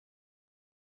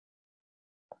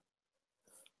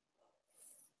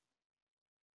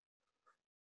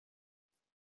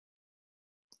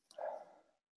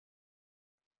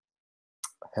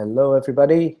Hello,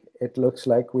 everybody. It looks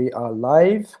like we are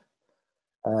live.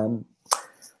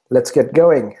 Let's get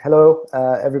going. Hello,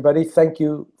 everybody. Thank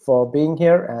you for being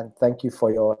here, and thank you for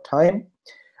your time.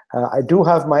 I do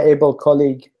have my able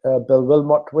colleague, Bill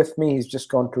Wilmot, with me. He's just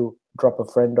gone to drop a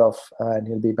friend off, and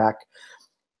he'll be back.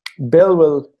 Bill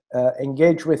will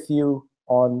engage with you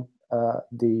on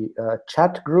the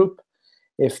chat group.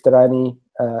 If there are any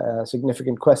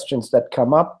significant questions that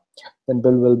come up, then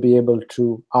Bill will be able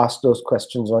to ask those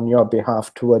questions on your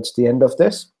behalf towards the end of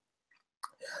this.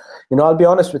 You know, I'll be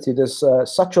honest with you, there's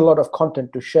such a lot of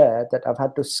content to share that I've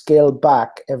had to scale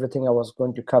back everything I was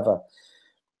going to cover.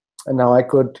 And now I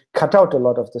could cut out a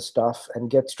lot of the stuff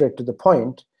and get straight to the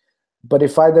point. But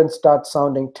if I then start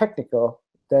sounding technical,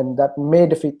 then that may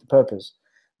defeat the purpose.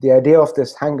 The idea of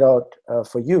this hangout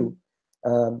for you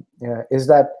is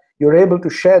that you're able to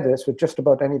share this with just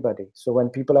about anybody. So when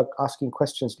people are asking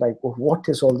questions like, well, what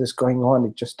is all this going on?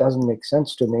 It just doesn't make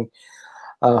sense to me.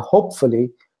 Hopefully,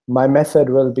 my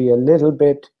method will be a little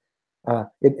bit,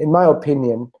 in my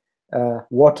opinion,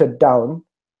 watered down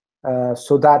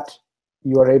so that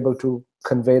you are able to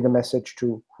convey the message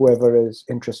to whoever is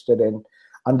interested in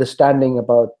understanding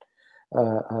about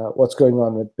what's going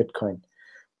on with Bitcoin.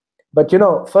 But, you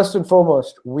know, first and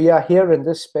foremost, we are here in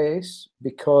this space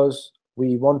because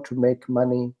we want to make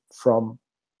money from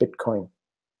Bitcoin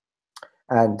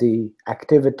and the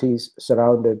activities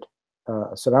surrounding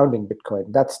Bitcoin.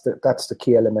 That's the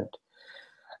key element.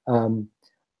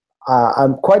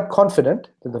 I'm quite confident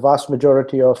that the vast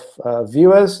majority of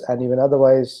viewers and even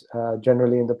otherwise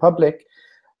generally in the public,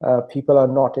 people are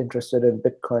not interested in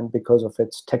Bitcoin because of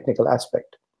its technical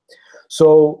aspect.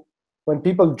 So when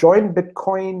people join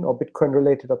Bitcoin or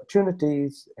Bitcoin-related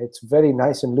opportunities, it's very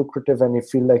nice and lucrative, and you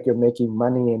feel like you're making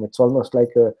money, and it's almost like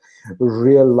a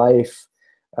real-life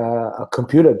a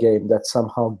computer game that's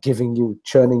somehow giving you,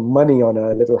 churning money on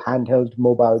a little handheld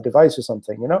mobile device or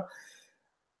something, you know?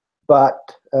 But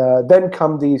then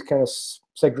come these kind of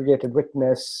segregated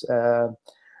witness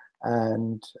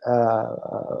and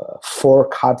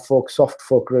hard fork, soft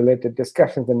fork related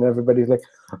discussions, and everybody's like,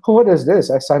 oh, what is this?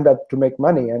 I signed up to make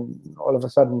money, and all of a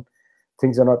sudden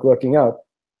things are not working out.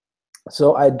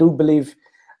 So I do believe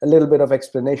a little bit of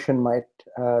explanation might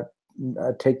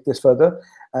take this further.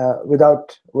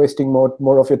 Without wasting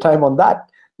more of your time on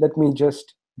that, let me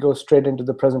just go straight into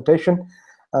the presentation.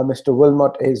 Mr.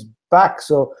 Wilmot is back.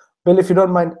 So Bill, if you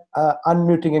don't mind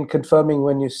unmuting and confirming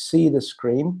when you see the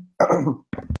screen.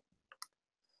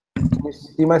 Can you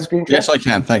see my screen share? Yes, I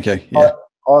can. Thank you. Yeah.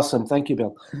 Awesome. Thank you,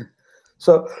 Bill.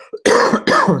 So,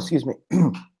 excuse me.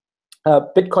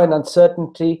 Bitcoin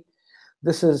uncertainty.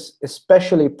 This is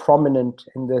especially prominent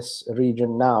in this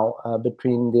region now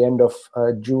between the end of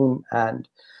June and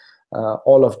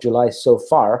all of July so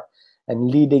far, and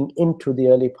leading into the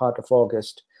early part of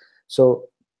August. So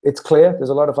it's clear there's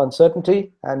a lot of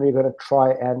uncertainty, and we're going to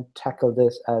try and tackle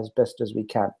this as best as we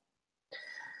can.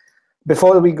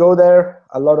 Before we go there,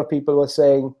 a lot of people were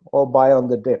saying, oh, buy on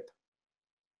the dip,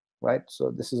 right? So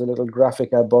this is a little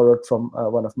graphic I borrowed from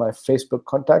one of my Facebook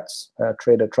contacts,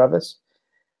 Trader Travis.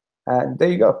 And there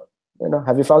you go. You know,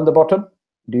 have you found the bottom?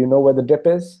 Do you know where the dip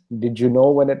is? Did you know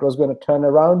when it was going to turn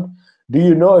around? Do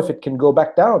you know if it can go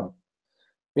back down?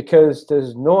 Because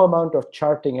there's no amount of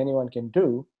charting anyone can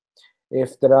do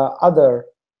if there are other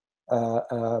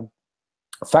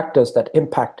factors that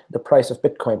impact the price of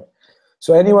Bitcoin.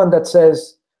 So anyone that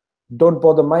says, don't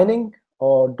bother mining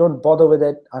or don't bother with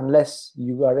it unless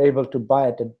you are able to buy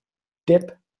at a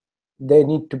dip, they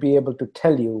need to be able to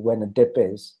tell you when a dip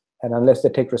is. And unless they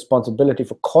take responsibility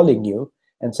for calling you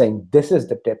and saying, this is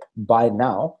the dip, buy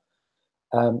now,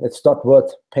 it's not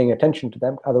worth paying attention to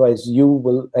them. Otherwise, you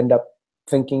will end up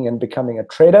thinking and becoming a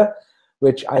trader,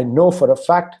 which I know for a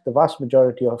fact the vast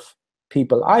majority of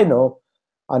people I know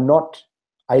are not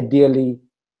ideally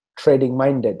trading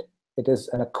minded. It is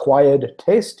an acquired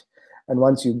taste, and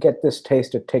once you get this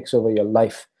taste, it takes over your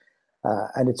life.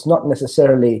 And it's not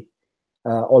necessarily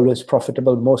always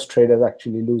profitable. Most traders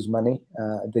actually lose money.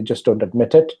 They just don't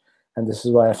admit it. And this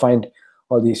is why I find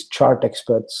all these chart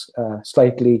experts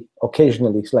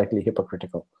occasionally slightly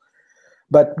hypocritical.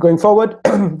 But going forward,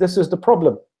 this is the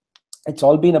problem. It's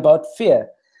all been about fear.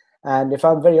 And if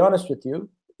I'm very honest with you,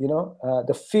 you know,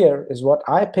 the fear is what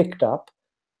I picked up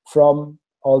from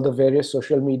all the various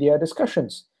social media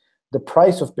discussions. The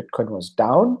price of Bitcoin was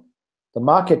down. The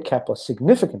market cap was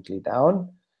significantly down.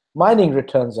 Mining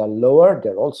returns are lower.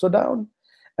 They're also down.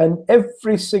 And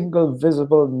every single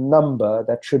visible number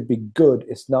that should be good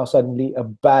is now suddenly a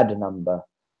bad number.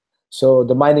 So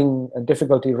the mining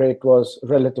difficulty rate was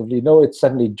relatively low. It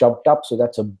suddenly jumped up, so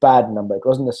that's a bad number. It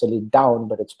wasn't necessarily down,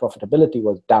 but its profitability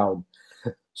was down.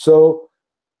 So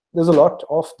there's a lot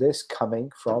of this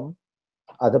coming from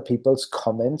other people's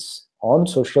comments on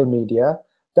social media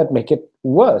that make it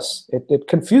worse. It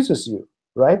confuses you,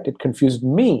 right? It confused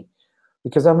me,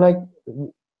 because I'm like,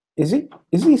 is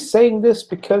he saying this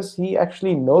because he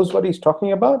actually knows what he's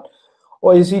talking about?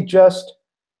 Or is he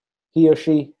or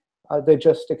she, are they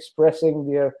just expressing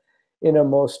their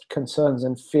innermost concerns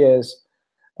and fears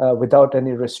without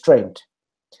any restraint?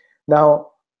 Now,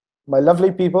 my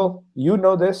lovely people, you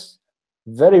know this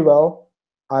very well.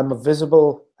 I'm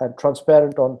visible and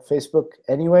transparent on Facebook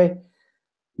anyway.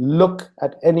 Look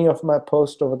at any of my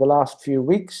posts over the last few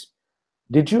weeks.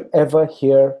 Did you ever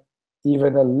hear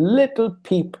even a little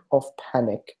peep of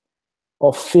panic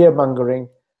or fear-mongering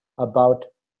about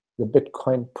the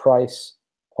Bitcoin price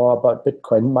or about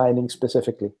Bitcoin mining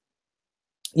specifically?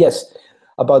 Yes.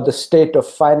 About the state of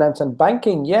finance and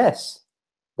banking? Yes.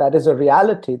 That is a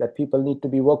reality that people need to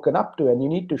be woken up to, and you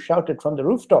need to shout it from the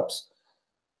rooftops.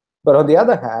 But on the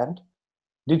other hand,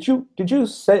 did you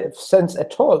sense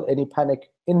at all any panic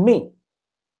in me?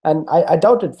 And I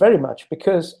doubt it very much,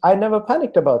 because I never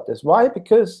panicked about this. Why?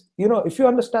 Because, if you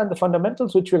understand the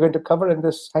fundamentals, which we're going to cover in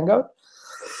this hangout,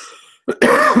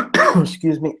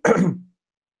 excuse me.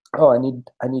 Oh, I need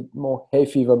more hay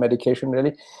fever medication,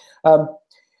 really.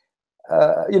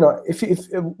 If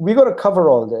we're going to cover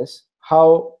all this,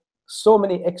 how so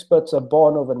many experts are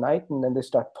born overnight and then they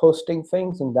start posting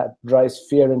things, and that drives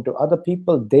fear into other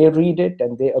people. They read it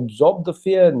and they absorb the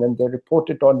fear, and then they report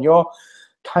it on your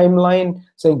timeline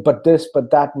saying, but this,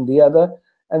 but that, and the other.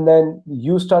 And then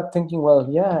you start thinking, well,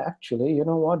 yeah, actually, you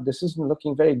know what? This isn't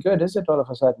looking very good, is it? All of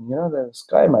a sudden, the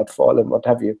sky might fall and what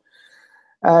have you.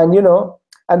 And,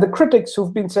 and the critics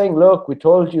who've been saying, look, we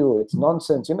told you, it's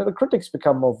nonsense. The critics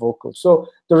become more vocal. So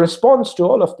the response to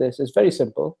all of this is very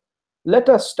simple. Let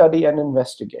us study and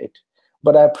investigate.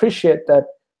 But I appreciate that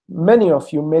many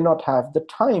of you may not have the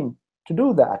time to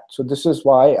do that. So this is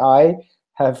why I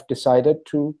have decided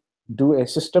to do a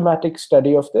systematic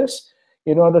study of this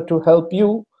in order to help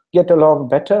you get along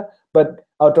better, but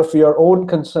out of your own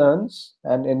concerns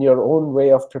and in your own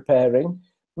way of preparing.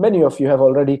 Many of you have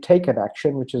already taken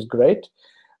action, which is great.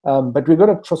 But we're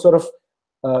going to sort of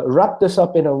wrap this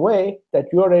up in a way that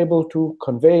you are able to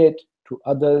convey it to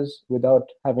others without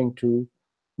having to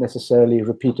necessarily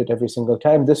repeat it every single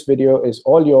time. This video is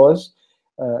all yours,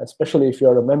 especially if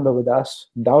you're a member with us.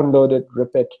 Download it,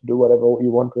 rip it, do whatever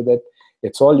you want with it.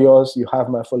 It's all yours. You have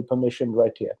my full permission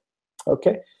right here.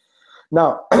 Okay.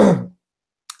 Now,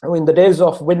 in the days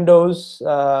of Windows,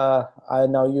 I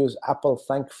now use Apple,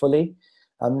 thankfully.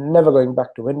 I'm never going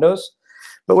back to Windows.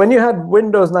 But when you had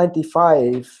Windows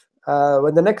 95,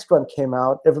 when the next one came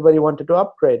out, everybody wanted to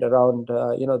upgrade around,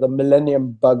 the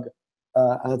Millennium Bug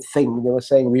thing. They were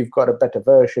saying, we've got a better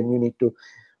version. You need to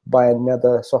buy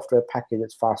another software package.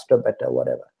 It's faster, better,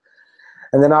 whatever.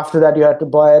 And then after that, you had to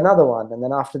buy another one. And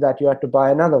then after that, you had to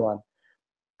buy another one.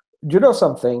 Do you know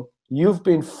something? You've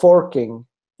been forking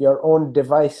your own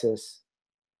devices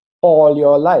all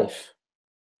your life,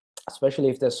 especially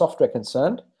if there's software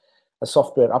concerned. A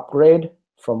software upgrade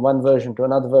from one version to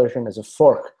another version is a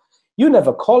fork. You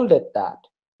never called it that.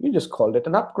 You just called it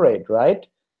an upgrade, right?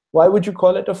 Why would you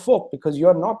call it a fork? Because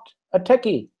you're not a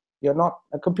techie. You're not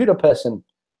a computer person.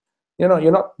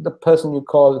 You're not the person you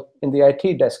call in the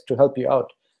IT desk to help you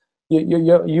out.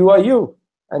 You are you,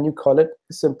 and you call it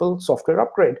a simple software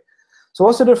upgrade. So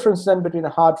what's the difference then between a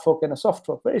hard fork and a soft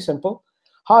fork? Very simple.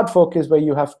 Hard fork is where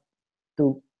you have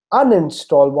to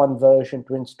uninstall one version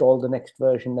to install the next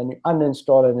version, then you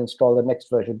uninstall and install the next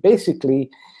version. Basically,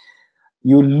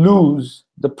 you lose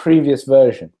the previous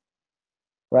version,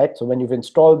 right? So when you've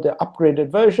installed the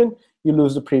upgraded version, you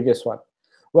lose the previous one.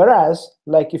 Whereas,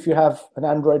 like if you have an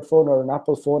Android phone or an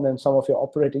Apple phone and some of your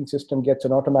operating system gets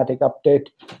an automatic update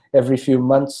every few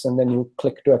months, and then you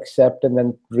click to accept and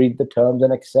then read the terms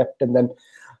and accept and then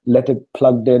let it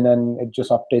plugged in and it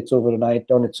just updates overnight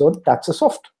on its own, that's a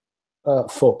soft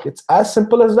fork. It's as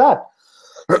simple as that.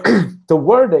 The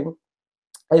wording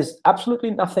is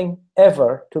absolutely nothing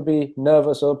ever to be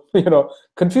nervous or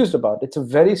confused about. It's a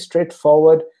very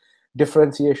straightforward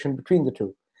differentiation between the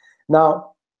two. Now,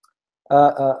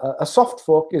 a soft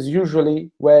fork is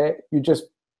usually where you just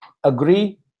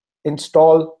agree,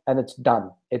 install, and it's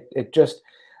done. It just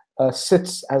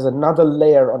sits as another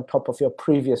layer on top of your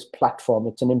previous platform.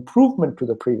 It's an improvement to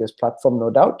the previous platform, no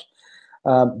doubt,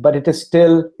 but it is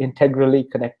still integrally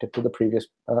connected to the previous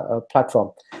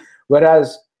platform.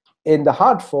 Whereas in the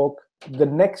hard fork, the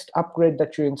next upgrade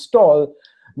that you install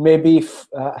maybe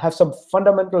have some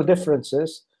fundamental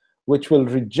differences which will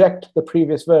reject the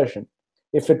previous version.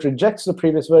 If it rejects the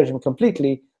previous version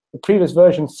completely, the previous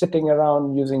version sitting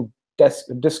around using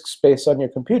disk space on your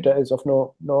computer is of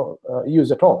no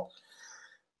use at all.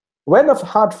 When a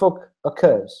hard fork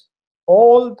occurs,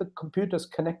 all the computers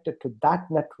connected to that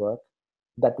network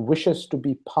that wishes to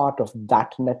be part of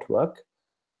that network,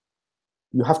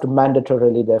 you have to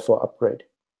mandatorily therefore upgrade,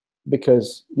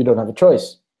 because you don't have a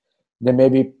choice. There may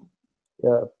be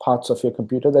parts of your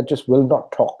computer that just will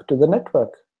not talk to the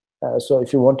network. So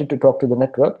if you wanted to talk to the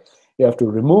network, you have to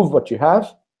remove what you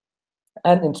have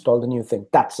and install the new thing.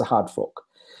 That's a hard fork.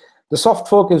 The soft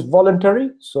fork is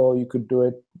voluntary, so you could do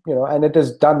it, and it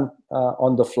is done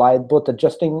on the fly. Both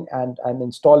adjusting and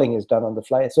installing is done on the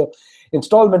fly. So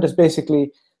installment is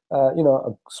basically,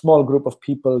 a small group of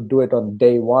people do it on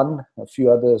day one, a few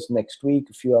others next week,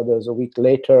 a few others a week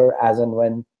later, as and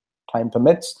when time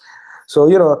permits.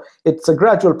 So, it's a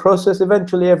gradual process.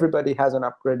 Eventually, everybody has an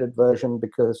upgraded version,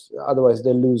 because otherwise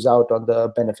they lose out on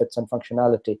the benefits and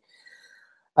functionality.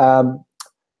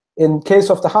 In case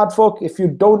of the hard fork, if you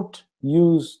don't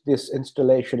use this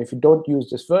installation, if you don't use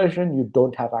this version, you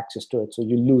don't have access to it. So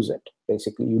you lose it.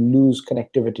 Basically, you lose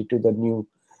connectivity to the new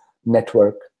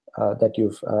network that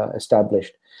you've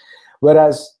established.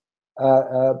 Whereas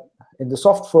in the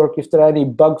soft fork, if there are any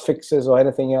bug fixes or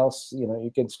anything else,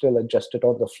 you can still adjust it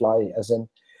on the fly, as in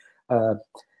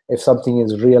if something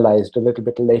is realized a little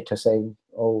bit later, saying,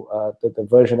 the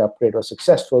version upgrade was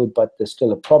successful, but there's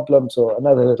still a problem, so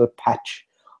another little patch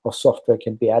of software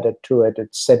can be added to it.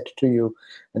 It's sent to you,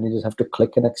 and you just have to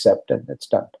click and accept, and it's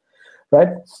done, right?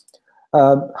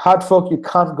 Hard fork, you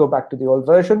can't go back to the old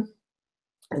version.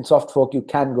 In soft fork, you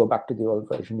can go back to the old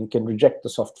version. You can reject the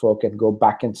soft fork and go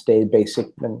back and stay basic,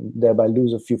 and thereby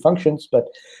lose a few functions, but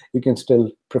you can still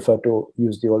prefer to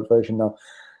use the old version. Now,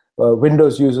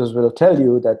 Windows users will tell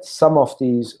you that some of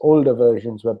these older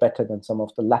versions were better than some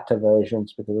of the latter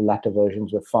versions, because the latter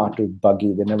versions were far too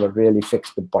buggy. They never really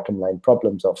fixed the bottom line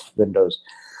problems of Windows.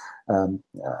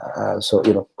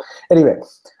 Anyway,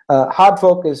 hard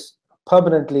fork is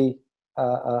permanently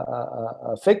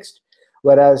fixed,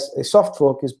 whereas a soft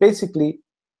fork is basically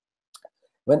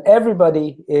when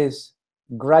everybody is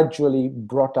gradually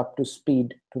brought up to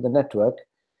speed to the network,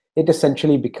 it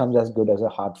essentially becomes as good as a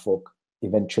hard fork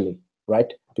eventually,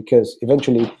 right? Because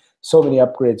eventually, so many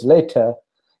upgrades later,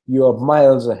 you are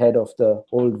miles ahead of the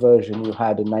old version you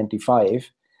had in 95,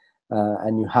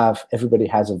 and everybody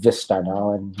has a Vista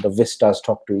now, and the Vistas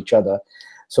talk to each other.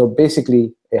 So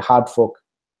basically, a hard fork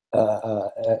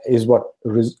is what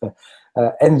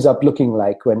ends up looking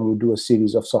like when you do a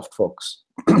series of soft forks.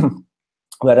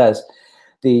 Whereas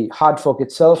the hard fork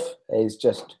itself is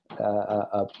just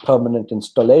a permanent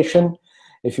installation.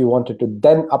 If you wanted to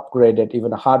then upgrade it,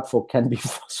 even a hard fork can be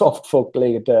soft fork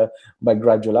later by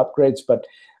gradual upgrades, but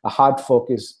a hard fork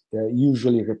is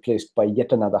usually replaced by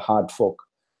yet another hard fork.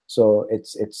 So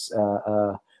it's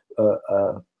a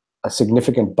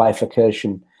significant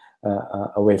bifurcation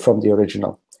away from the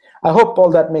original. I hope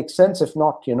all that makes sense. If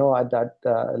not,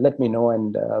 let me know,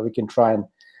 and we can try and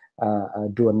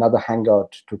do another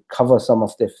hangout to cover some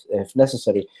of this if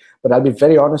necessary. But I'll be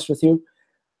very honest with you.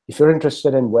 If you're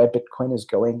interested in where Bitcoin is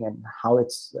going and how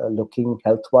it's looking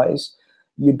health-wise,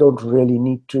 you don't really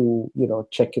need to,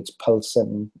 check its pulse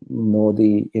and know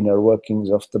the inner workings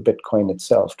of the Bitcoin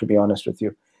itself, to be honest with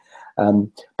you.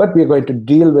 But we're going to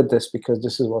deal with this because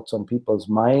this is what's on people's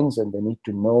minds, and they need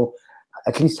to know,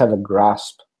 at least have a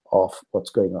grasp of what's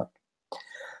going on.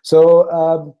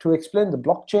 So to explain the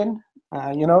blockchain,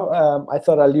 I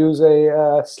thought I'll use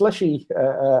a slushy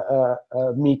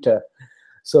meter.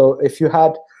 So if you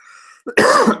had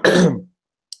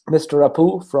Mr.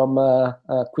 Apu from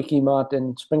Quickie Mart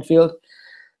in Springfield,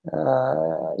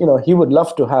 he would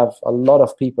love to have a lot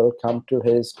of people come to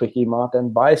his Quickie Mart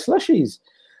and buy slushies.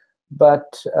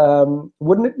 But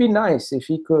wouldn't it be nice if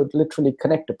he could literally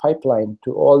connect a pipeline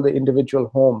to all the individual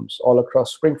homes all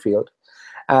across Springfield,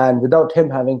 and without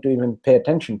him having to even pay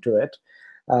attention to it,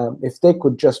 if they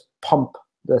could just pump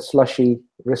the slushy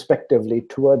respectively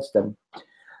towards them,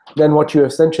 then what you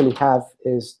essentially have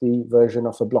is the version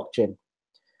of a blockchain.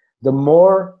 The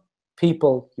more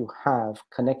people you have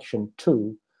connection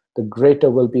to, the greater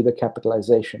will be the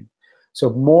capitalization.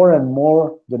 So more and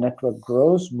more the network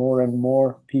grows, more and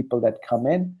more people that come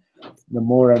in, the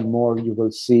more and more you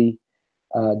will see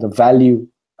the value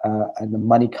and the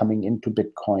money coming into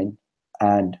Bitcoin.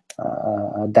 And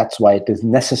that's why it is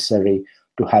necessary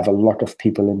to have a lot of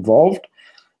people involved.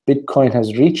 Bitcoin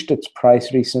has reached its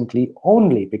price recently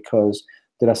only because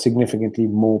there are significantly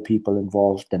more people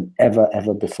involved than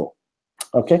ever before.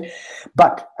 Okay,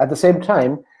 but at the same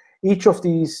time, each of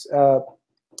these, the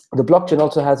blockchain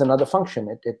also has another function.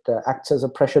 It acts as a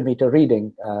pressure meter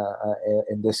reading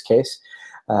in this case.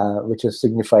 which is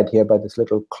signified here by this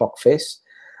little clock face.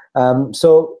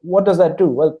 So what does that do?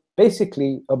 Well,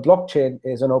 basically, a blockchain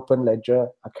is an open ledger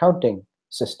accounting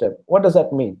system. What does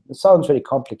that mean? It sounds very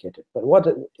complicated, but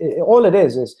all it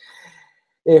is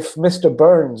if Mr.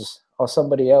 Burns or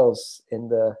somebody else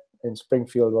in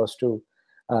Springfield was to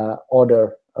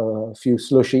order a few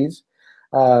slushies,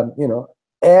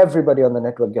 everybody on the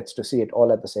network gets to see it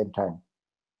all at the same time,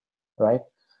 right?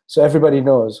 So everybody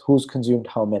knows who's consumed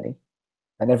how many,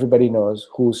 and everybody knows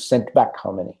who's sent back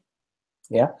how many.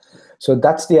 Yeah, so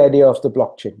that's the idea of the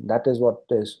blockchain. That is what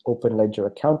is open ledger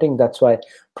accounting. That's why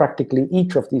practically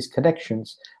each of these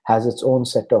connections has its own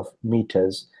set of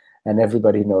meters, and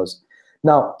everybody knows.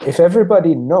 Now, if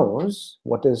everybody knows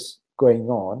what is going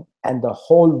on and the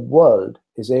whole world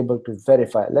is able to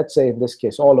verify, let's say in this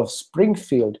case, all of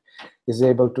Springfield is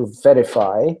able to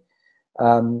verify,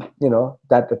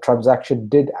 that the transaction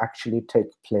did actually take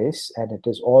place and it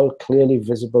is all clearly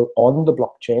visible on the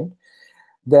blockchain,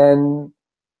 then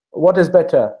what is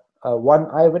better, one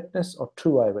eyewitness or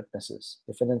two eyewitnesses?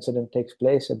 If an incident takes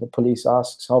place and the police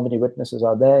asks how many witnesses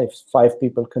are there, if 5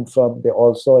 people confirm they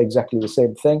all saw exactly the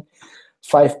same thing,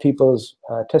 5 people's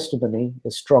testimony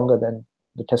is stronger than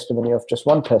the testimony of just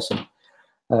one person.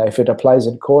 If it applies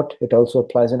in court, it also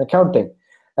applies in accounting.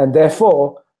 And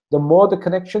therefore, the more the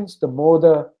connections, the more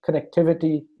the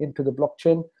connectivity into the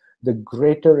blockchain, the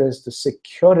greater is the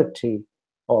security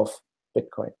of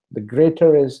Bitcoin. The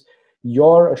greater is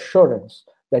your assurance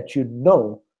that you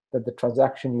know that the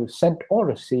transaction you sent or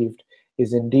received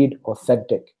is indeed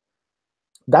authentic.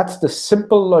 That's the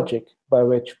simple logic by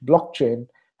which blockchain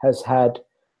has had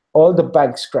all the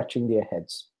banks scratching their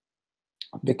heads,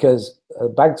 because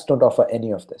banks don't offer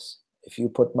any of this. If you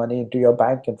put money into your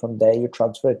bank and from there you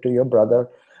transfer it to your brother,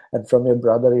 and from your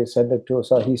brother you send it to,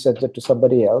 so he sends it to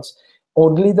somebody else,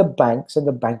 only the banks and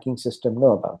the banking system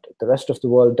know about it. The rest of the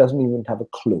world doesn't even have a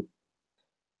clue.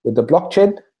 With the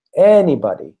blockchain,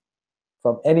 anybody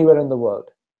from anywhere in the world,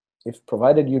 if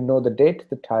provided you know the date,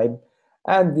 the time,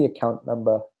 and the account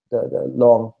number, the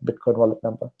long Bitcoin wallet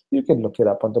number, you can look it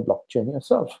up on the blockchain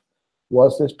yourself.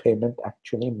 Was this payment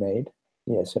actually made?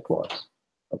 Yes, it was.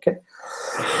 Okay.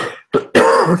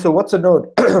 So what's a node?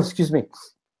 Excuse me.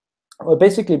 Well,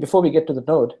 basically, before we get to the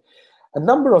node, a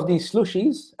number of these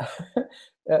slushies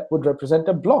would represent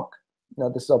a block. Now,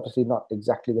 this is obviously not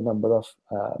exactly the number of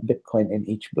Bitcoin in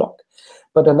each block,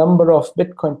 but a number of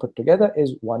Bitcoin put together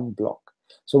is one block.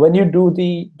 So when you do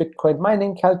the Bitcoin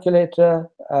mining calculator,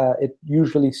 it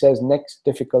usually says next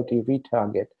difficulty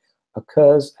retarget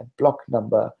occurs at block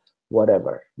number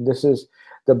whatever. This is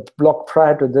the block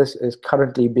prior to this is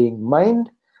currently being mined.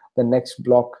 The next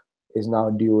block is now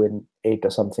due in 8 or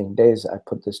something days. I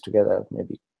put this together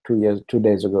maybe 2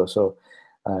 days ago. So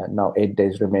now 8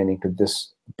 days remaining to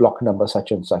this block number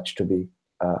such and such to be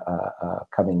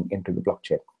coming into the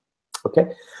blockchain.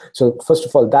 Okay, so first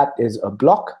of all, that is a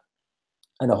block,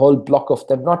 and a whole block of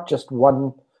them, not just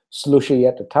one slushie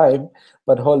at a time,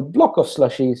 but a whole block of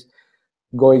slushies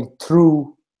going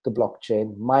through the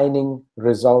blockchain, mining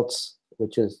results,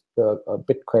 which is the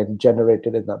Bitcoin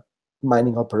generated in the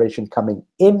mining operation coming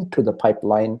into the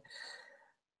pipeline.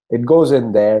 It goes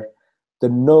in there. The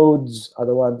nodes are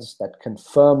the ones that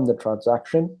confirm the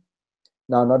transaction.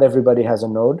 Now, not everybody has a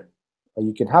node.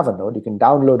 You can have a node. You can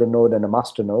download a node and a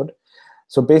master node.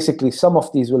 So basically, some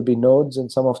of these will be nodes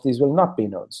and some of these will not be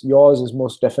nodes. Yours is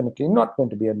most definitely not going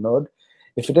to be a node.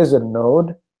 If it is a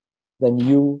node, then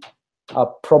you are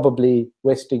probably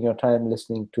wasting your time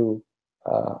listening to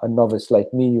a novice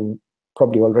like me. You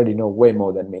probably already know way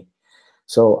more than me.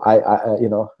 So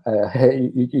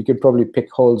you could probably pick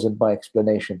holes in my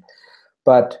explanation.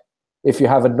 But if you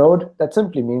have a node, that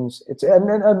simply means and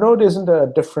a node isn't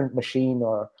a different machine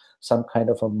or some kind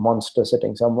of a monster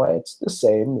sitting somewhere. It's the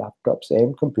same laptop,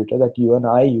 same computer that you and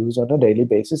I use on a daily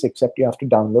basis, except you have to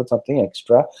download something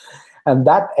extra. And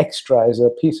that extra is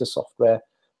a piece of software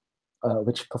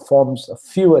which performs a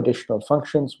few additional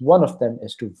functions. One of them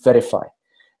is to verify.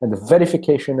 And the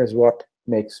verification is what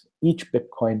makes each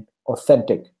Bitcoin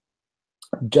authentic.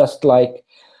 Just like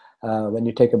when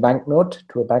you take a banknote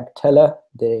to a bank teller,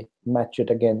 they match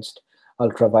it against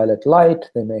ultraviolet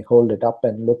light. They may hold it up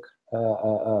and look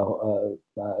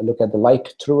at the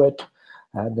light through it,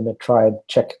 and they may try and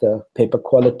check the paper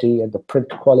quality and the print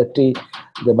quality.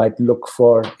 They might look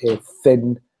for a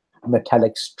thin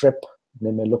metallic strip.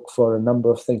 They may look for a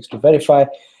number of things to verify,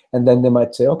 and then they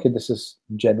might say, okay, this is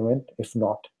genuine. If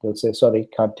not, they'll say, sorry,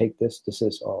 can't take this. This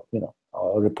is, or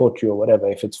I'll report you or whatever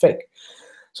if it's fake.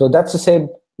 So that's the same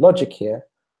logic here.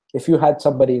 If you had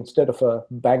somebody instead of a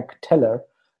bank teller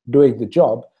doing the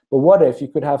job, But what if you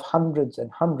could have hundreds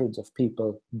and hundreds of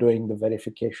people doing the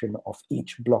verification of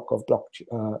each block of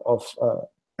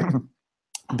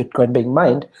Bitcoin being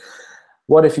mined?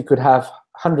 What if you could have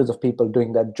hundreds of people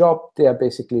doing that job? They are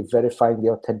basically verifying the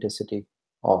authenticity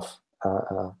of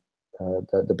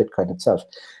the Bitcoin itself.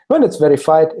 When it's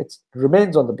verified, it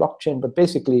remains on the blockchain, but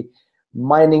basically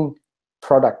mining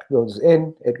product goes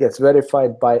in, it gets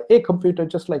verified by a computer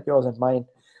just like yours and mine,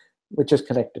 which is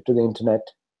connected to the internet,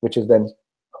 which is then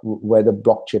where the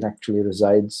blockchain actually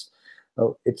resides.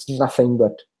 It's nothing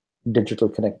but digital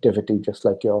connectivity, just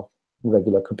like your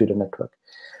regular computer network.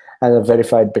 And a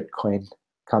verified Bitcoin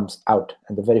comes out,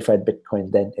 and the verified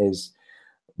Bitcoin then is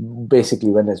basically,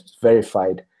 when it's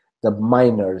verified, the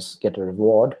miners get a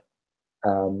reward,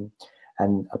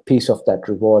 and a piece of that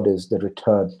reward is the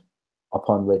return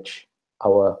upon which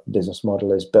our business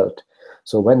model is built.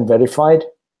 So when verified,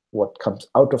 what comes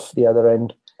out of the other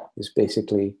end is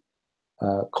basically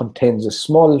contains a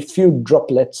small few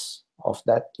droplets of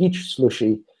that each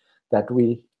slushy that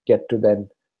we get to then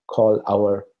call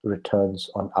our returns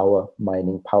on our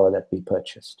mining power that we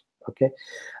purchased. Okay,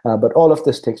 but all of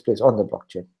this takes place on the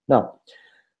blockchain. Now,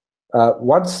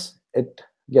 once it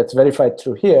gets verified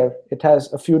through here, it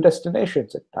has a few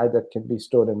destinations. It either can be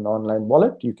stored in an online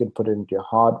wallet, you can put it into your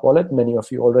hard wallet, many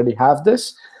of you already have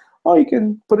this, or you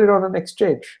can put it on an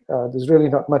exchange. There's really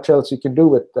not much else you can do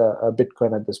with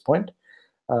Bitcoin at this point.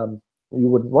 You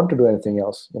wouldn't want to do anything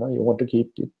else. You want to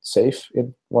keep it safe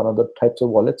in one of the types of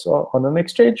wallets or on an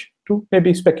exchange to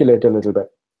maybe speculate a little bit.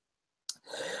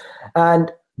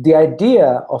 And the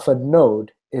idea of a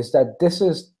node is that this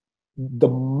is the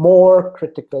more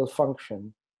critical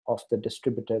function of the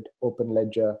distributed open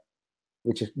ledger,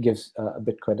 which gives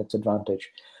Bitcoin its advantage.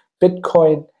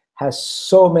 Bitcoin has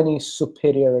so many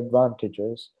superior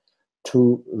advantages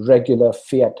to regular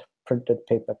fiat printed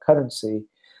paper currency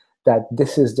that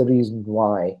this is the reason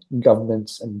why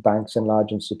governments and banks and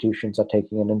large institutions are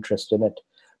taking an interest in it,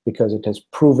 because it has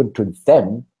proven to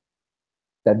them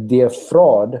that their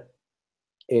fraud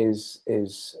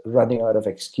is running out of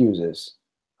excuses,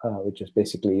 which is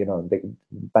basically, the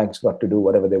banks got to do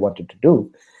whatever they wanted to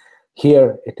do.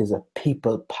 Here, it is a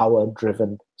people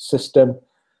power-driven system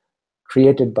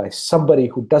created by somebody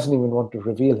who doesn't even want to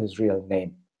reveal his real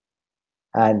name.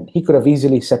 And he could have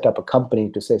easily set up a company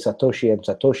to say Satoshi and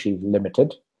Satoshi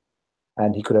Limited,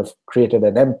 and he could have created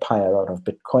an empire out of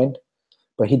Bitcoin,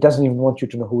 but he doesn't even want you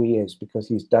to know who he is, because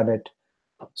he's done it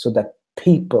so that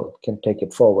people can take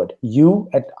it forward. You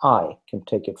and I can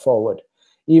take it forward.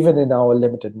 Even in our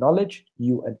limited knowledge,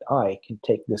 you and I can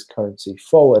take this currency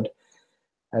forward,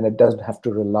 and it doesn't have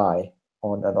to rely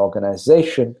on an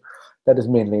organization that is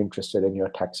mainly interested in your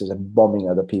taxes and bombing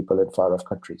other people in far-off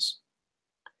countries.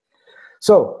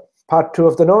 So, part 2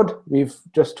 of the node, we've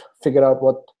just figured out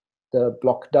what the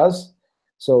block does.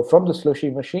 So from the slushy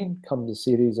machine comes a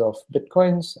series of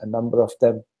Bitcoins. A number of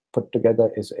them put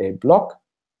together is a block.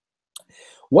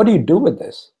 What do you do with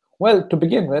this? Well, to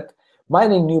begin with,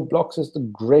 mining new blocks is the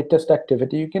greatest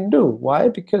activity you can do. Why?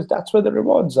 Because that's where the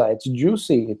rewards are. It's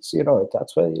juicy. It's,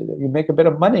 that's where you make a bit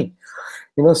of money.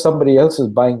 Somebody else is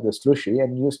buying the slushy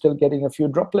and you're still getting a few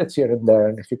droplets here and there.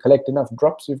 And if you collect enough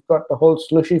drops, you've got the whole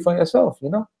slushy for yourself,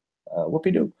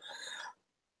 whoopee-doo.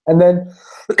 And then,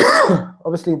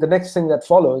 obviously, the next thing that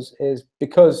follows is,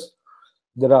 because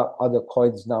there are other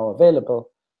coins now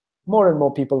available, more and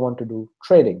more people want to do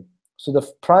trading. So the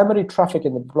primary traffic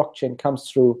in the blockchain comes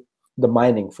through the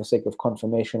mining for sake of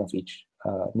confirmation of each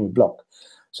new block.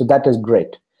 So that is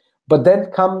great. But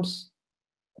then comes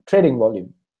trading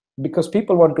volume, because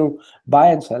people want to buy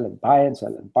and sell and buy and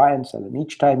sell and buy and sell. And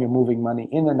each time you're moving money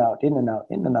in and out, in and out,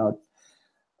 in and out,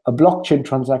 a blockchain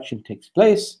transaction takes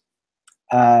place.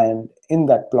 And in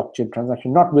that blockchain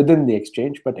transaction, not within the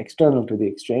exchange, but external to the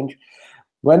exchange,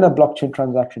 when a blockchain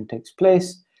transaction takes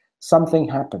place, something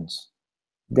happens.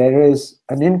 There is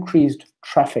an increased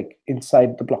traffic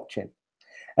inside the blockchain.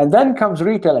 And then comes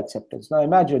retail acceptance. Now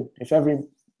imagine if every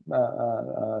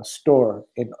store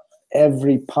in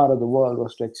every part of the world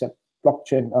was to accept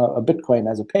blockchain,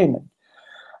 Bitcoin as a payment.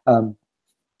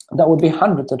 That would be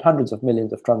hundreds and hundreds of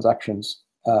millions of transactions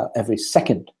every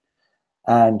second.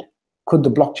 And could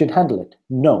the blockchain handle it?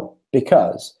 No,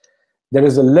 because there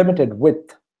is a limited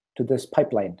width to this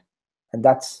pipeline. And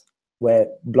that's where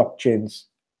blockchain's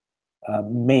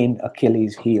main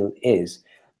Achilles heel is.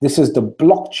 This is the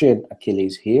blockchain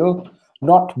Achilles heel,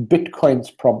 not Bitcoin's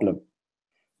problem.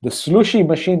 The slushy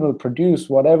machine will produce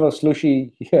whatever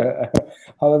slushy,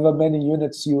 however many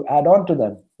units you add on to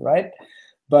them, right?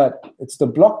 But it's the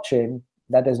blockchain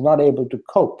that is not able to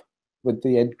cope with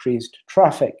the increased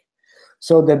traffic.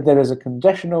 So that there is a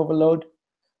congestion overload,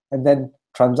 and then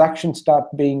transactions start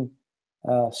being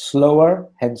slower,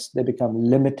 hence they become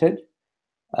limited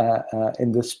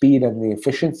in the speed and the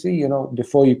efficiency. You know,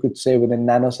 before you could say within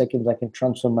nanoseconds, I can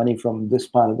transfer money from this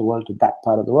part of the world to that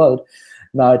part of the world.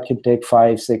 Now it can take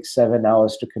 5, 6, 7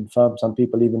 hours to confirm. Some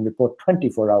people even report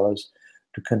 24 hours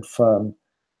to confirm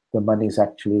the money's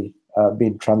actually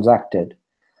being transacted.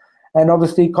 And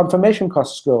obviously confirmation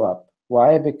costs go up.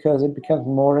 Why? Because it becomes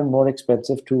more and more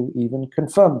expensive to even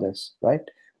confirm this, right?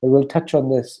 But we'll touch on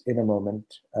this in a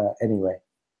moment anyway.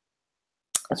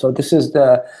 So this is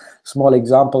the small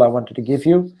example I wanted to give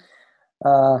you.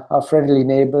 Our friendly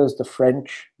neighbors, the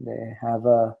French, they have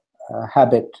a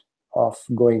habit of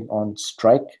going on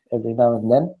strike every now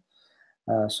and then.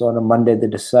 So on a Monday, they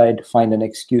decide to find an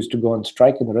excuse to go on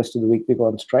strike, and the rest of the week they go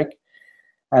on strike.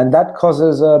 And that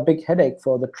causes a big headache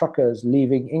for the truckers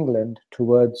leaving England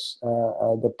towards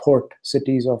the port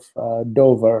cities of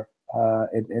Dover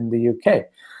in the UK.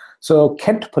 So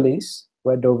Kent Police,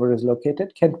 where Dover is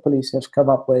located, Kent Police has come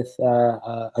up with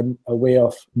a way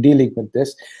of dealing with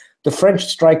this. The French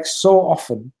strike so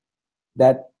often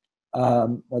that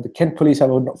the Kent Police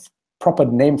have a proper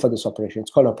name for this operation.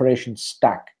 It's called Operation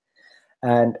Stack.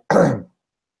 And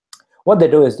what they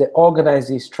do is they organize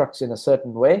these trucks in a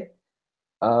certain way.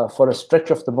 For a stretch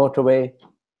of the motorway,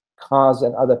 cars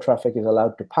and other traffic is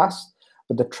allowed to pass,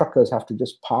 but the truckers have to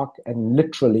just park and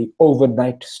literally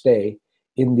overnight stay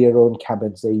in their own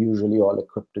cabins. They're usually all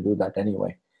equipped to do that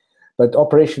anyway. But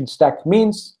Operation Stack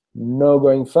means no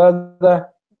going further,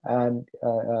 and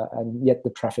yet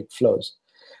the traffic flows.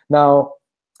 Now,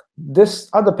 this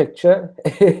other picture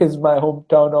is my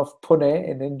hometown of Pune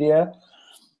in India.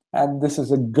 And this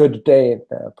is a good day in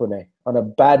Pune. On a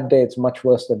bad day, it's much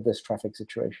worse than this traffic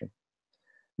situation.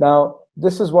 Now,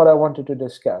 this is what I wanted to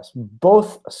discuss.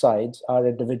 Both sides are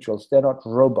individuals. They're not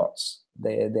robots.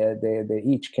 They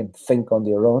each can think on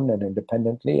their own and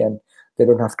independently, and they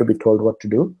don't have to be told what to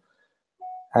do.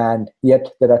 And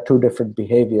yet, there are two different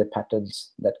behavior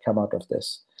patterns that come out of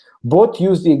this. Both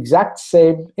use the exact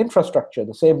same infrastructure,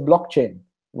 the same blockchain,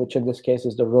 which in this case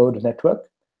is the road network.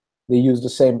 They use the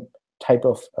same type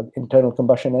of internal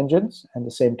combustion engines and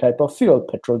the same type of fuel,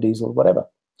 petrol, diesel, whatever.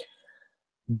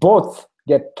 Both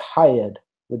get tired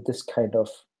with this kind of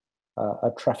a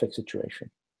traffic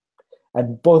situation.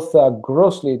 And both are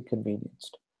grossly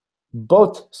inconvenienced.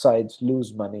 Both sides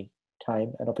lose money,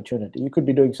 time, and opportunity. You could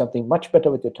be doing something much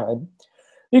better with your time.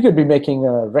 You could be making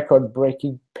a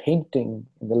record-breaking painting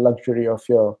in the luxury of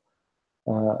your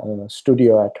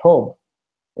studio at home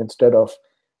instead of,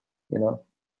 you know,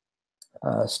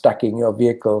 stacking your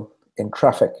vehicle in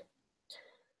traffic.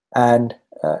 And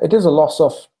it is a loss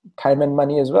of time and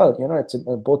money as well. You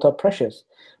know, both are precious.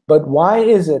 But why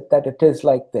is it that it is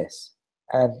like this?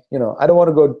 And, you know, I don't want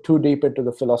to go too deep into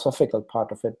the philosophical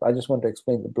part of it. I just want to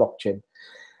explain the blockchain.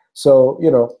 So,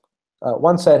 you know,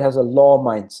 one side has a law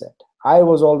mindset. I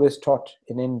was always taught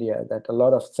in India that a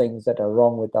lot of things that are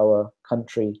wrong with our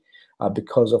country are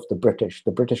because of the British.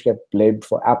 The British get blamed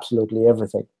for absolutely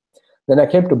everything. Then I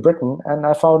came to Britain and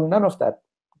I found none of that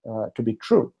to be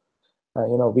true.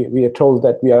 You know, we are told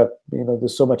that we are, you know,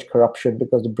 there's so much corruption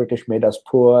because the British made us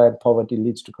poor and poverty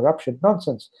leads to corruption.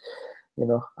 Nonsense. You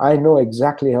know, I know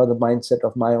exactly how the mindset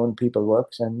of my own people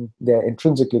works, and they're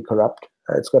intrinsically corrupt.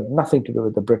 It's got nothing to do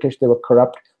with the British. They were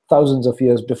corrupt thousands of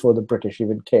years before the British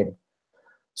even came.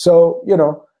 So, you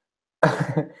know,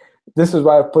 this is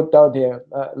why I put down here,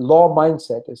 law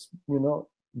mindset is, you know,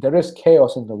 there is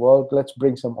chaos in the world. Let's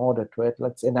bring some order to it.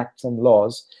 Let's enact some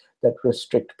laws that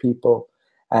restrict people.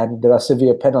 And there are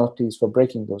severe penalties for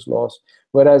breaking those laws.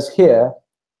 Whereas here,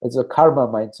 it's a karma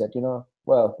mindset. You know,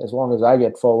 well, as long as I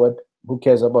get forward, who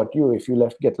cares about you? If you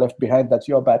get left behind, that's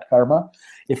your bad karma.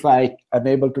 If I am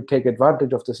able to take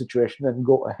advantage of the situation and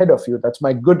go ahead of you, that's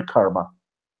my good karma.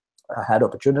 I had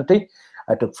opportunity.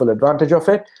 I took full advantage of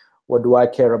it. What do I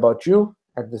care about you?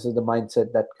 And this is the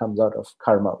mindset that comes out of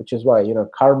karma, which is why, you know,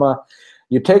 karma,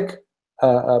 you take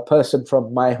a person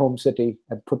from my home city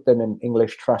and put them in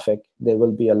English traffic, there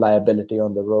will be a liability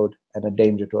on the road and a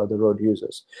danger to other road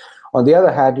users. On the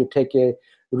other hand, you take a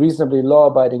reasonably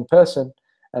law-abiding person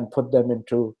and put them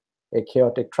into a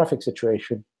chaotic traffic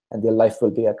situation, and their life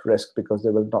will be at risk because they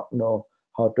will not know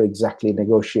how to exactly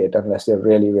negotiate unless they're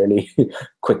really, really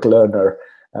quick learner.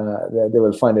 They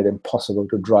will find it impossible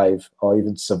to drive or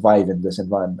even survive in this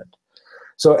environment.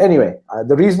 So anyway,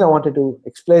 the reason I wanted to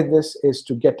explain this is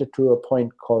to get it to a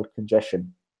point called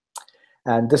congestion.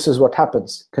 And this is what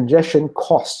happens. Congestion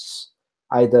costs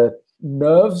either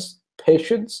nerves,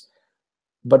 patience,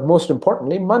 but most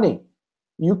importantly, money.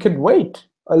 You can wait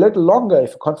a little longer.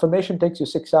 If confirmation takes you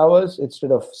 6 hours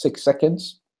instead of 6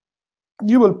 seconds,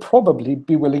 you will probably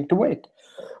be willing to wait.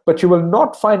 but you will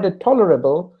not find it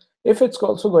tolerable if it's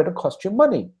also going to cost you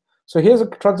money. So here's a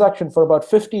transaction for about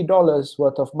 $50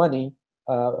 worth of money,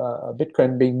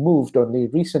 Bitcoin being moved only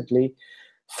recently.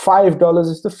 $5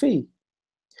 is the fee.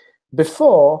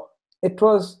 Before, it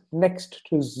was next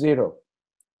to zero.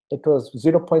 It was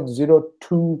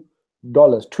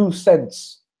 $0.02, 2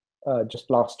 cents just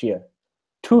last year.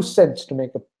 2 cents to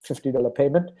make a $50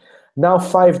 payment. Now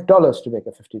 $5 to make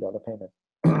a $50 payment,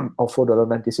 or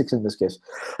 $4.96 in this case.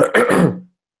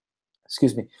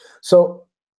 Excuse me. So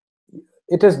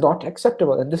it is not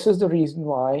acceptable, and this is the reason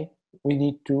why we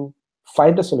need to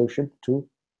find a solution to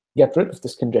get rid of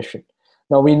this congestion.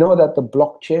 Now we know that the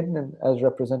blockchain, and as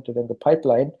represented in the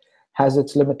pipeline, has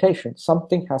its limitations.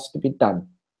 Something has to be done.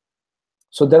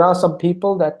 So there are some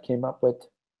people that came up with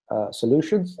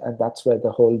solutions, and that's where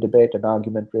the whole debate and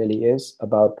argument really is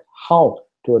about how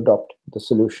to adopt the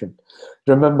solution.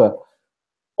 Remember,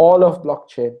 all of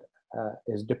blockchain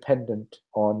is dependent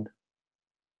on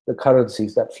the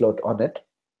currencies that float on it,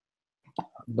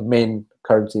 the main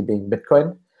currency being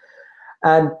Bitcoin.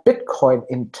 And Bitcoin,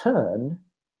 in turn,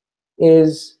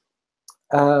 is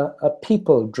a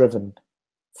people-driven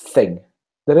thing.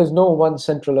 There is no one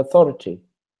central authority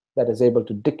that is able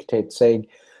to dictate, saying,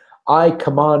 I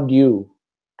command you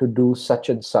to do such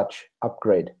and such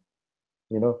upgrade.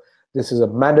 You know, this is a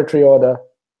mandatory order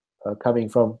coming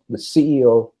from the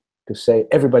CEO to say,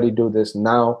 everybody do this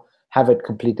now, have it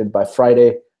completed by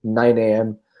Friday, 9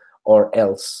 a.m., or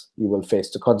else you will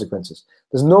face the consequences.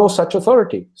 There's no such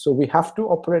authority. So we have to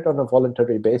operate on a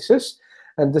voluntary basis.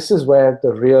 And this is where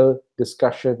the real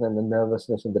discussion and the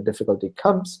nervousness and the difficulty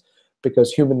comes,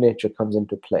 because human nature comes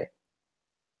into play.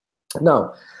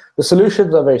 Now, the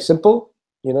solutions are very simple.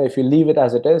 You know, if you leave it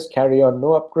as it is, carry on,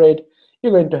 no upgrade,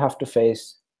 you're going to have to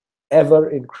face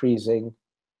ever-increasing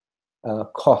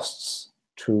costs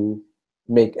to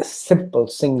make a simple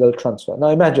single transfer. Now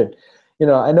imagine, you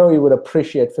know, I know you would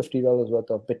appreciate $50 worth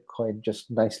of Bitcoin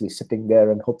just nicely sitting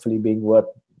there and hopefully being worth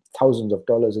thousands of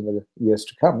dollars in the years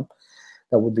to come.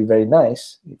 That would be very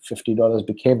nice if $50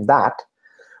 became that.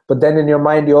 But then in your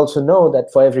mind, you also know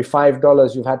that for every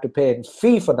 $5 you've had to pay in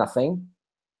fee for nothing,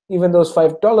 even those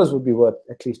 $5 would be worth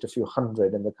at least a few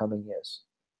hundred in the coming years.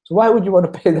 So why would you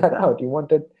want to pay that out? You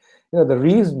wanted, you know, the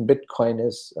reason Bitcoin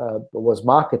was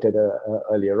marketed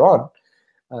earlier on,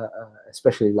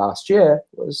 especially last year,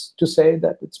 was to say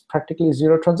that it's practically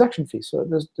zero transaction fee. So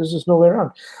there's just no way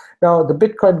around. Now, the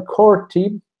Bitcoin core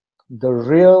team, the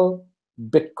real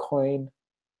Bitcoin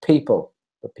people,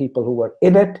 the people who were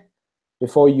in it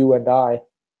before you and I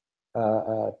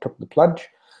took the plunge,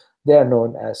 they are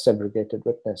known as segregated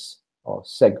witness, or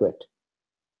Segwit.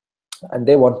 And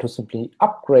they want to simply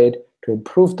upgrade to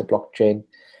improve the blockchain,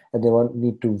 and they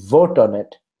need to vote on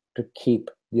it to keep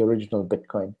the original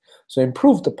Bitcoin. So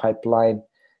improve the pipeline,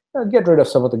 get rid of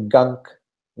some of the gunk,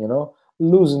 you know,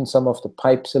 loosen some of the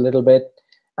pipes a little bit,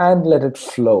 and let it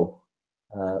flow,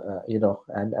 you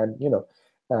know,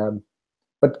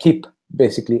 but keep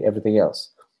basically everything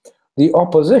else. The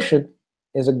opposition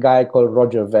is a guy called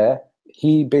Roger Ver.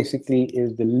 He basically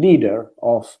is the leader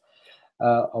of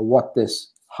what this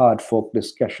hard fork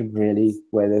discussion really,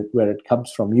 where it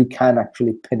comes from. You can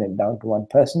actually pin it down to one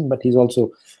person, but he's also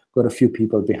got a few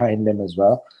people behind him as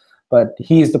well. But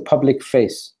he's the public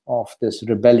face of this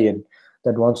rebellion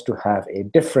that wants to have a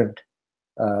different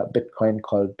Bitcoin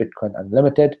called Bitcoin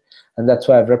Unlimited, and that's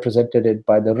why I've represented it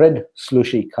by the red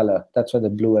slushy color. That's why the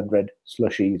blue and red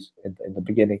slushies in the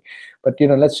beginning. But you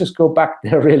know, let's just go back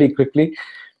there really quickly.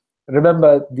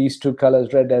 Remember these two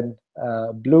colors, red and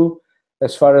blue.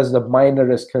 As far as the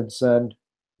miner is concerned,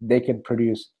 they can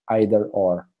produce either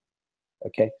or.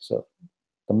 Okay, so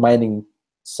the mining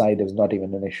side is not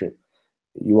even an issue.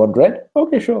 You want red?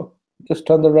 Okay, sure. Just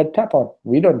turn the red tap on.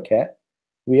 We don't care.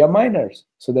 We are miners.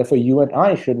 So therefore, you and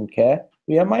I shouldn't care.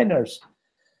 We are miners.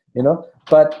 You know,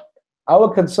 but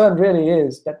our concern really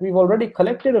is that we've already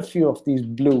collected a few of these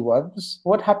blue ones.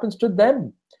 What happens to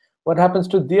them? What happens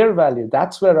to their value?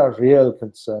 That's where our real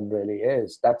concern really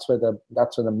is. That's where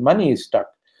the money is stuck.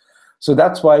 So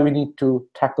that's why we need to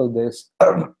tackle this,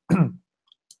 you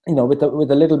know, with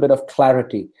a little bit of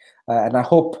clarity. And I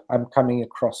hope I'm coming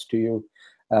across to you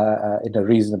in a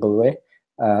reasonable way.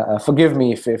 Forgive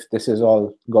me if this is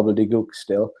all gobbledygook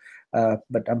still,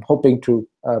 but I'm hoping to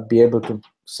be able to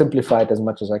simplify it as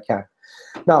much as I can.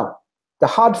 Now, the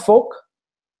hard fork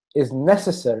is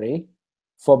necessary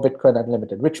for Bitcoin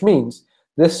Unlimited, which means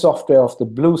this software of the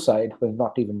blue side will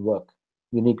not even work.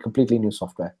 You need completely new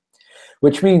software,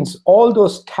 which means all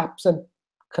those taps and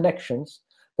connections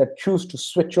that choose to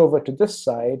switch over to this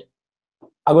side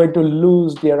are going to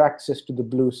lose their access to the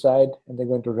blue side, and they're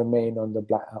going to remain on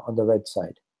the red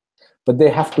side. but they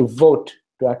have to vote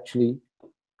to actually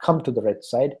come to the red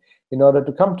side. In order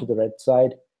to come to the red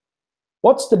side,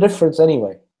 what's the difference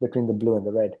anyway between the blue and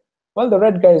the red? Well, the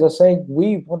red guys are saying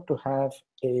we want to have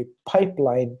a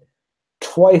pipeline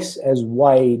twice as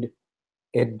wide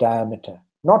in diameter.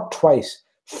 Not twice,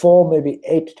 4, maybe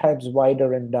 8 times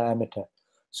wider in diameter.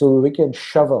 So we can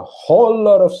shove a whole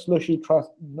lot of slushy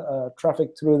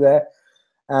traffic through there,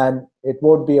 and it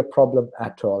won't be a problem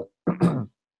at all.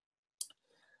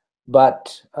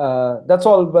 But that's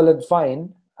all well and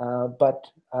fine, but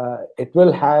it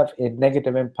will have a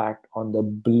negative impact on the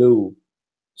blue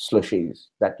slushies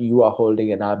that you are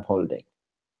holding and I'm holding.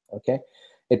 Okay,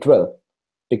 it will,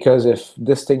 because if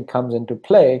this thing comes into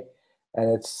play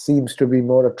and it seems to be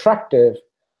more attractive,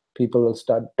 people will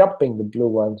start dumping the blue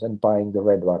ones and buying the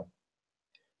red one.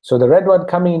 So the red one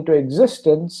coming into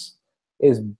existence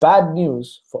is bad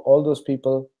news for all those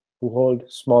people who hold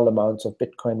small amounts of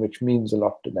Bitcoin, which means a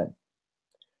lot to them.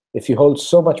 If you hold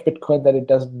so much Bitcoin that it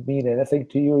doesn't mean anything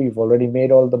to you, you've already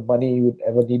made all the money you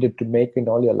ever needed to make in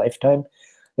all your lifetime,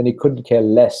 then you couldn't care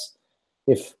less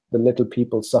if the little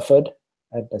people suffered.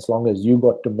 And as long as you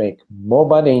got to make more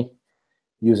money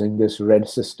using this red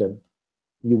system,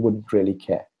 you wouldn't really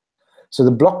care. So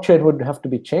the blockchain would have to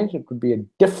be changed. It would be a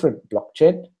different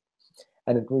blockchain,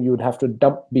 and you would have to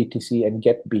dump BTC and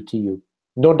get BTU.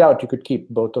 No doubt you could keep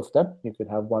both of them. You could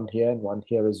have one here and one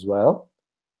here as well.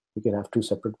 You can have 2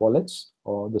 separate wallets,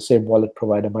 or the same wallet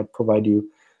provider might provide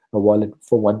you a wallet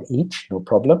for one each, no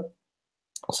problem,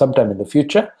 sometime in the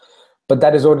future. But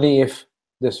that is only if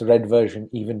this red version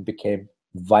even became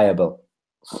viable.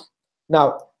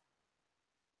 Now,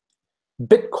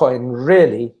 Bitcoin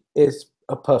really is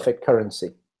a perfect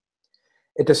currency.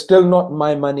 It is still not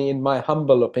my money, in my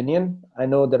humble opinion. I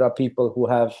know there are people who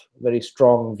have very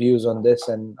strong views on this,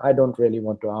 and I don't really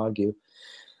want to argue.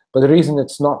 But the reason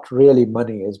it's not really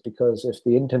money is because if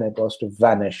the internet was to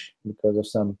vanish because of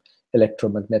some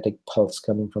electromagnetic pulse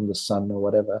coming from the sun or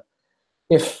whatever,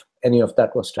 if any of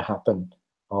that was to happen,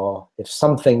 or if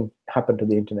something happened to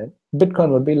the internet, Bitcoin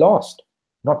would be lost,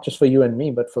 not just for you and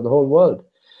me, but for the whole world.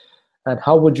 And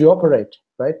how would you operate,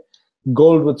 right?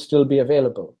 Gold would still be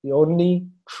available. The only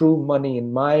true money,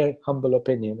 in my humble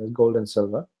opinion, is gold and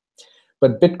silver.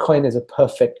 But Bitcoin is a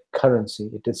perfect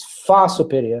currency. It is far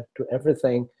superior to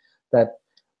everything that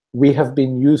we have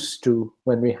been used to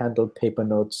when we handle paper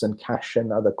notes and cash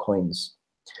and other coins.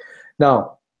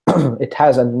 Now, it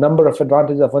has a number of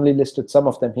advantages. I've only listed some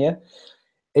of them here.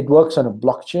 It works on a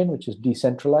blockchain, which is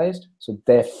decentralized. So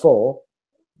therefore,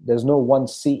 there's no one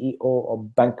CEO or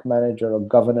bank manager or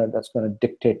governor that's going to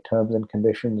dictate terms and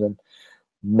conditions and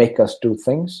make us do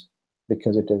things,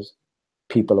 because it is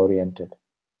people-oriented.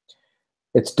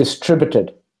 It's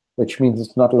distributed, which means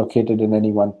it's not located in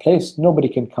any one place. Nobody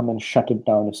can come and shut it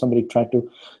down. If somebody tried to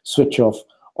switch off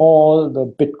all the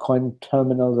Bitcoin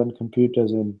terminals and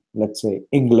computers in, let's say,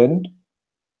 England,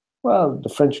 well, the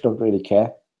French don't really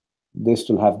care. They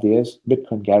still have theirs.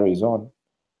 Bitcoin carries on.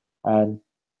 And,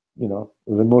 you know,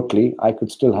 remotely, I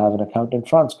could still have an account in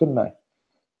France, couldn't I?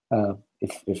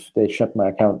 If they shut my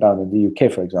account down in the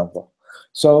UK, for example.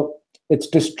 So it's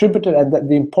distributed, and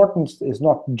the importance is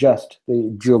not just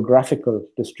the geographical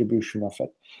distribution of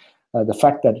it. The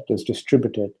fact that it is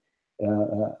distributed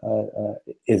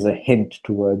is a hint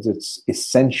towards its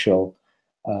essential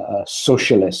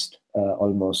socialist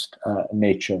almost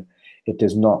nature. It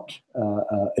is not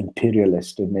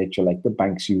imperialist in nature like the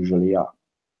banks usually are.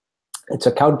 It's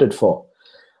accounted for.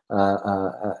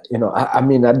 You know, I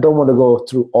mean, I don't want to go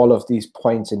through all of these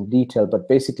points in detail, but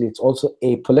basically it's also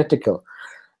apolitical.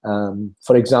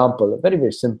 For example, a very,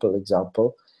 very simple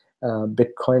example,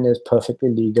 Bitcoin is perfectly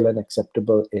legal and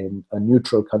acceptable in a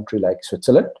neutral country like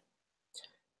Switzerland.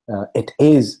 It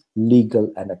is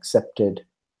legal and accepted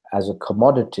as a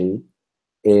commodity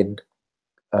in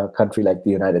a country like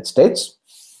the United States,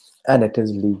 and it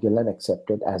is legal and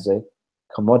accepted as a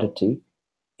commodity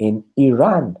in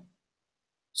Iran.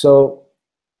 So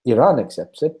Iran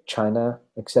accepts it, China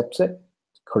accepts it,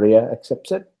 Korea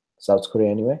accepts it, South Korea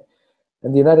anyway,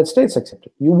 and the United States accepts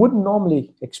it. You wouldn't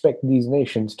normally expect these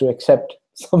nations to accept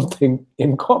something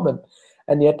in common,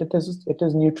 and yet it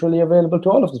is neutrally available to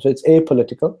all of them. So it's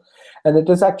apolitical, and it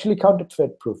is actually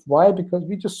counterfeit proof. Why? Because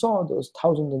we just saw those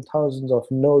thousands and thousands of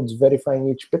nodes verifying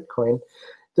each Bitcoin.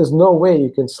 There's no way you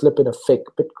can slip in a fake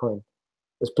Bitcoin.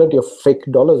 There's plenty of fake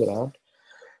dollars around.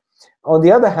 On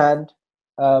the other hand,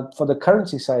 for the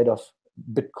currency side of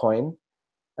Bitcoin,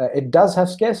 it does have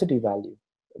scarcity value.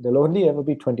 There'll only ever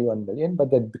be 21 million, but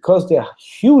then because they are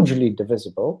hugely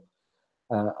divisible,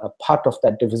 a part of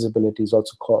that divisibility is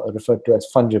also referred to as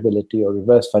fungibility or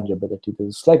reverse fungibility.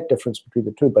 There's a slight difference between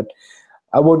the two, but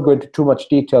I won't go into too much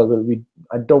detail.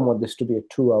 I don't want this to be a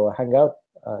 2-hour hangout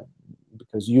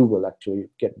because you will actually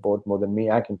get bored more than me.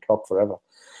 I can talk forever.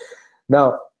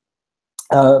 Now,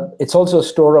 it's also a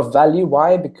store of value.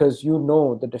 Why? Because you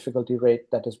know the difficulty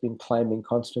rate that has been climbing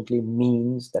constantly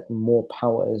means that more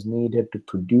power is needed to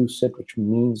produce it, which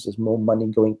means there's more money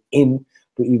going in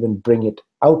to even bring it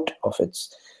out of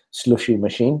its slushy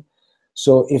machine.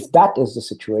 So if that is the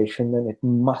situation, then it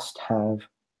must have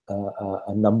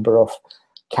a number of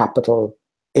capital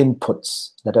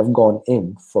inputs that have gone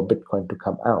in for Bitcoin to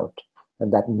come out.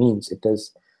 And that means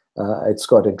it's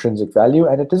got intrinsic value,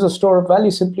 and it is a store of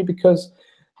value simply because,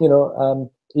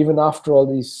 even after all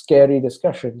these scary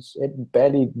discussions, it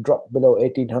barely dropped below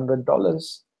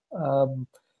 $1,800,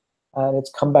 and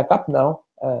it's come back up now.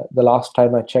 The last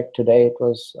time I checked today, it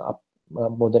was up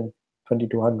more than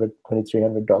 $2,200,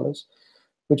 $2,300,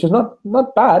 which is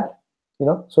not bad,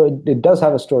 So it does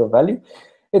have a store of value.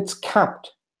 It's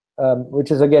capped, which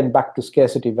is again back to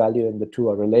scarcity value, and the two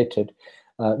are related.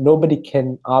 Nobody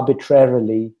can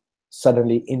arbitrarily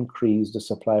suddenly increase the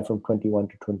supply from 21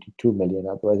 to 22 million.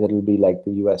 Otherwise, it'll be like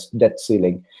the US debt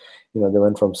ceiling. They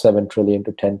went from 7 trillion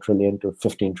to 10 trillion to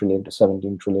 15 trillion to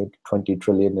 17 trillion to 20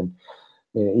 trillion.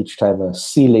 And each time a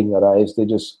ceiling arrives, they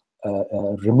just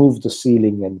remove the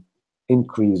ceiling and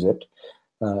increase it.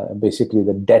 Basically,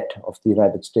 the debt of the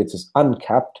United States is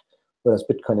uncapped, whereas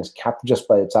Bitcoin is capped just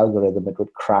by its algorithm. It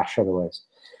would crash otherwise.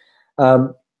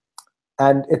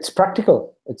 And it's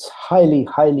practical. It's highly,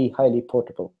 highly, highly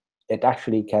portable. It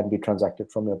actually can be transacted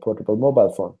from your portable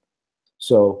mobile phone.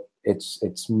 So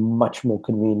it's much more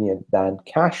convenient than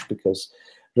cash, because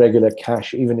regular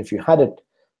cash, even if you had it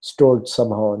stored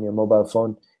somehow on your mobile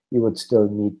phone, you would still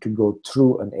need to go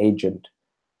through an agent.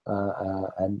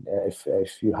 And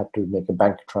if you had to make a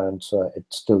bank transfer,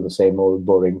 it's still the same old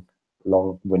boring,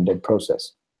 long-winded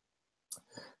process.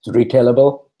 It's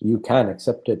retailable. You can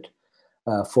accept it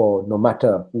for no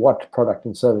matter what product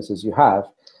and services you have.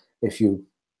 If you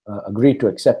agree to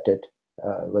accept it,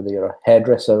 whether you're a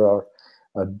hairdresser or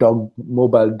a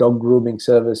mobile dog grooming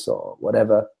service or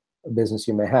whatever business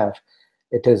you may have,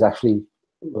 it is actually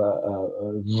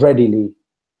readily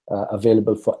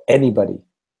available for anybody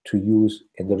to use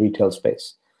in the retail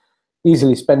space.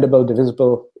 Easily spendable,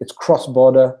 divisible. It's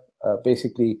cross-border.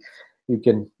 Basically, you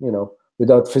can,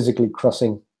 without physically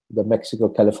crossing the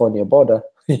Mexico-California border,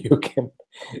 you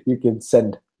can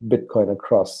send Bitcoin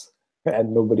across,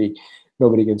 and nobody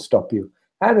can stop you.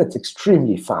 And it's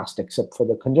extremely fast, except for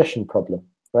the congestion problem,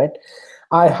 right?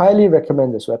 I highly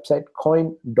recommend this website,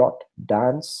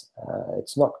 coin.dance.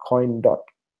 It's not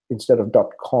instead of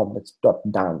 .com, it's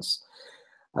 .dance.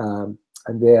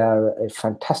 And they are a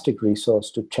fantastic resource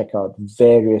to check out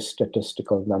various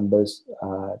statistical numbers.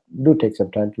 Do take some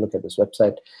time to look at this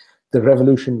website. The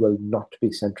revolution will not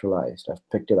be centralized. I've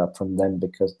picked it up from them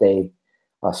because they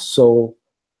are so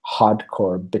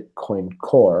hardcore Bitcoin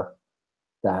core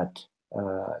that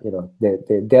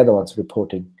they're the ones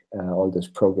reporting all this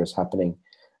progress happening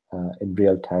in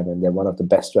real time, and they're one of the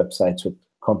best websites with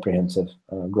comprehensive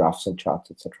graphs and charts,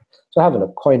 etc. So have a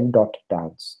look,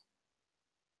 coin.dance.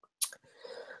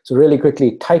 So really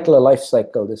quickly, title a life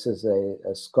cycle. This is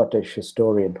a Scottish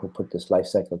historian who put this life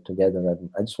cycle together, and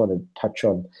I just want to touch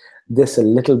on this a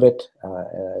little bit.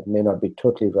 It may not be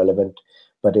totally relevant,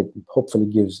 but it hopefully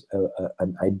gives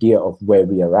an idea of where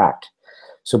we are at.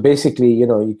 So basically,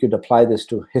 you could apply this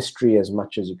to history as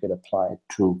much as you could apply it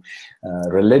to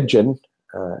religion,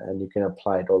 and you can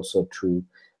apply it also to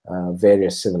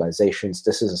various civilizations.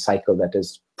 This is a cycle that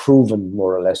is proven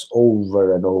more or less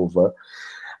over and over.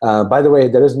 By the way,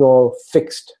 there is no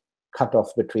fixed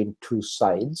cutoff between two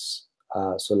sides.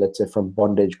 So let's say from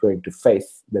bondage going to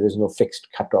faith, there is no fixed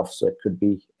cutoff. So it could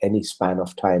be any span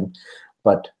of time,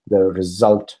 but the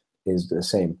result is the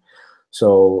same.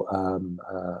 So,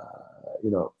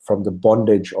 from the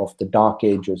bondage of the dark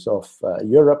ages of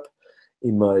Europe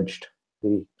emerged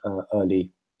the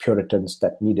early Puritans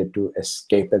that needed to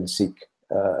escape and seek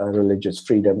religious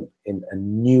freedom in a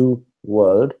new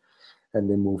world. And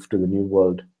they moved to the new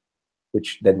world,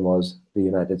 which then was the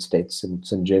United States, and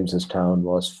St. James's Town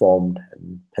was formed,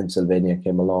 and Pennsylvania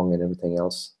came along, and everything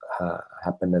else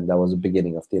happened, and that was the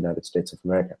beginning of the United States of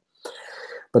America.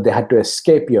 But they had to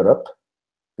escape Europe,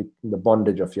 the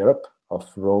bondage of Europe, of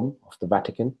Rome, of the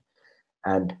Vatican,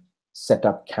 and set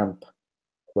up camp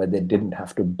where they didn't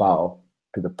have to bow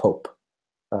to the Pope.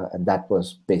 And that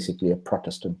was basically a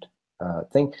Protestant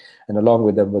thing. And along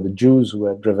with them were the Jews, who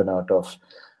were driven out of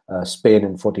Spain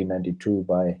in 1492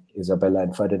 by Isabella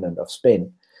and Ferdinand of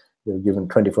Spain. They were given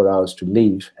 24 hours to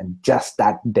leave, and just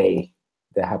that day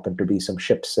there happened to be some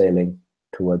ships sailing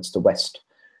towards the west,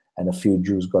 and a few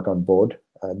Jews got on board.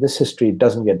 This history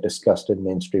doesn't get discussed in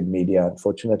mainstream media,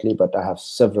 unfortunately, but I have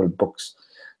several books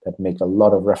that make a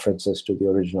lot of references to the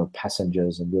original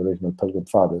passengers and the original Pilgrim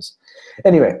Fathers.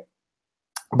 Anyway,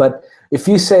 but if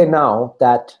you say now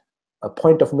that a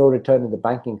point of no return in the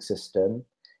banking system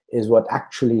is what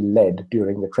actually led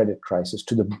during the credit crisis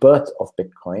to the birth of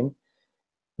Bitcoin,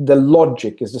 the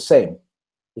logic is the same.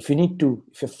 If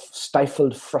you're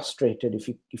stifled, frustrated, if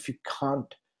you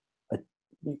can't,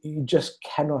 you just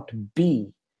cannot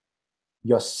be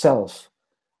yourself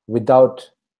without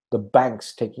the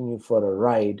banks taking you for a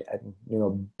ride, and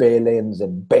bail-ins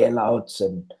and bailouts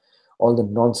and all the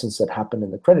nonsense that happened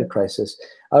in the credit crisis.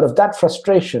 Out of that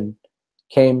frustration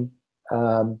came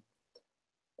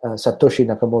Satoshi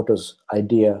Nakamoto's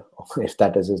idea, if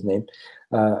that is his name,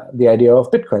 the idea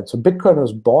of Bitcoin. So Bitcoin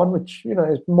was born, which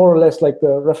is more or less like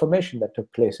the Reformation that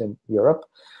took place in Europe.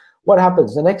 What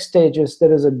happens? The next stage is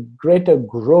there is a greater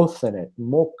growth in it,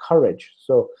 more courage.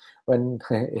 So when,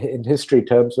 in history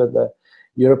terms, when the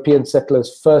European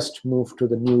settlers first moved to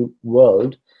the New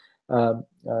World,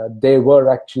 they were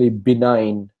actually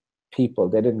benign people.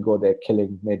 They didn't go there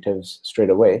killing natives straight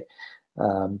away.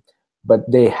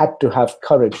 But they had to have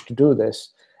courage to do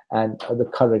this, and the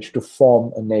courage to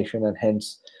form a nation. And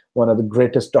hence, one of the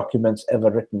greatest documents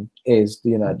ever written is the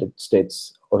United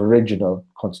States' original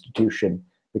Constitution,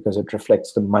 because it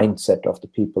reflects the mindset of the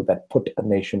people that put a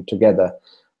nation together,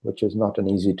 which is not an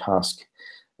easy task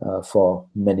for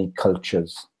many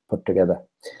cultures put together.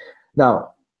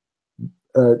 Now,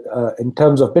 in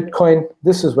terms of Bitcoin,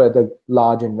 this is where the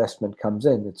large investment comes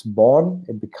in. It's born,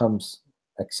 it becomes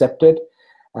accepted,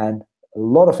 and a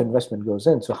lot of investment goes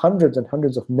in. So hundreds and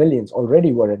hundreds of millions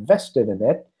already were invested in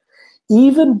it,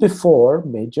 even before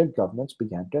major governments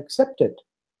began to accept it.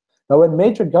 Now, when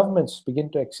major governments begin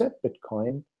to accept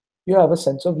Bitcoin, you have a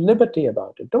sense of liberty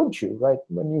about it, don't you? Right?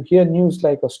 When you hear news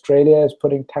like Australia is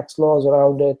putting tax laws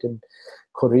around it, and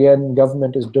Korean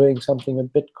government is doing something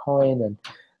with Bitcoin, and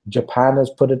Japan has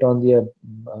put it on their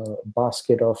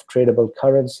basket of tradable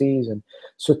currencies, and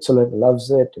Switzerland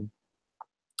loves it. And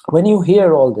when you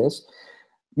hear all this,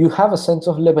 you have a sense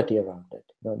of liberty around it.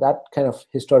 That kind of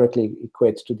historically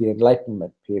equates to the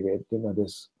Enlightenment period.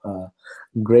 This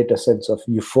greater sense of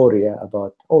euphoria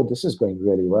about, oh, this is going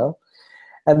really well.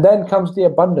 And then comes the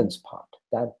abundance part,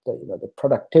 that the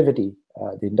productivity,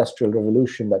 the industrial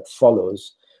revolution that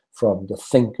follows from the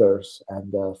thinkers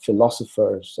and the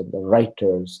philosophers and the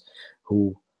writers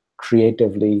who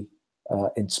creatively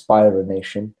inspire a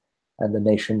nation, and the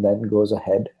nation then goes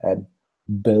ahead and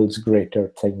builds greater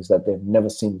things that they've never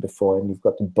seen before, and you've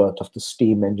got the birth of the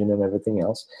steam engine and everything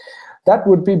else. That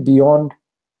would be beyond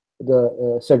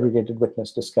the segregated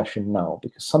witness discussion now,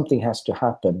 because something has to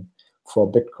happen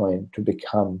for Bitcoin to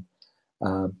become,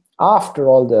 after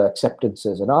all the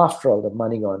acceptances and after all the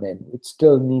money gone in, it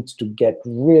still needs to get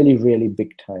really, really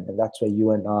big time. And that's where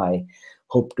you and I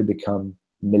hope to become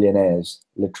millionaires,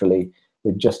 literally,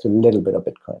 with just a little bit of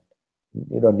Bitcoin.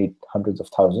 You don't need hundreds of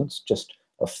thousands, just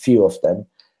a few of them,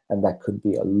 and that could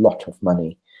be a lot of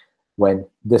money when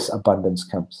this abundance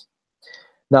comes.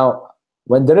 Now,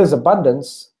 when there is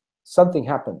abundance, something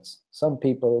happens. Some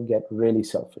people get really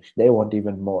selfish. They want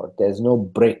even more. There's no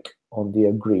break on the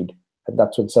agreed, and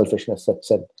that's when selfishness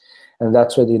sets in. And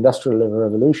that's where the Industrial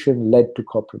Revolution led to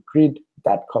corporate greed.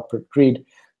 That corporate greed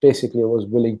basically was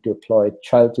willing to employ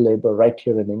child labor right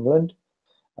here in England.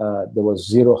 There was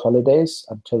 0 holidays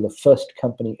until the first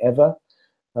company ever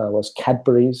was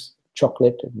Cadbury's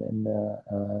chocolate in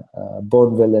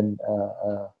Bourneville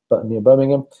near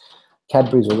Birmingham.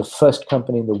 Cadbury's was the first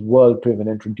company in the world to even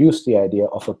introduce the idea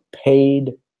of a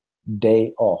paid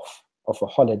day off, of a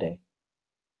holiday.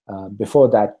 Before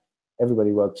that,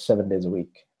 everybody worked 7 days a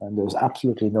week, and there was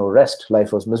absolutely no rest.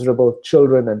 Life was miserable.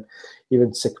 Children and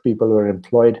even sick people were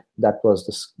employed. That was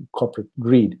this corporate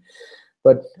greed.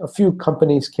 But a few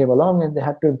companies came along and they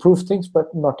had to improve things,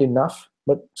 but not enough.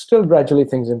 But still, gradually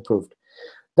things improved.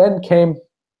 Then came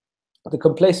the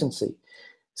complacency.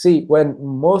 See, when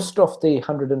most of the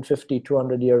 150,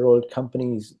 200-year-old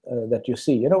companies that you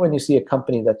see, when you see a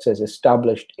company that says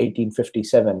established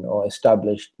 1857 or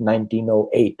established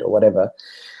 1908 or whatever,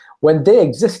 when they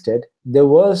existed, there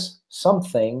was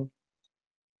something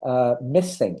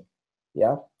missing,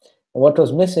 yeah? And what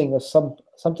was missing was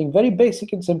something very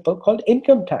basic and simple called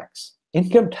income tax.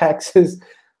 Income tax is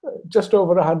just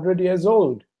over 100 years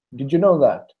old. Did you know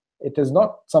that? It is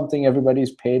not something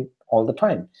everybody's paid all the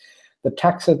time. The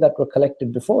taxes that were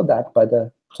collected before that by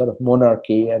the sort of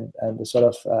monarchy and the sort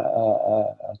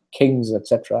of kings,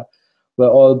 etc., were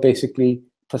all basically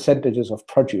percentages of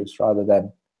produce rather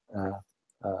than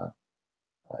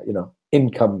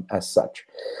income as such.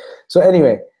 So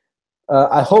anyway,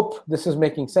 I hope this is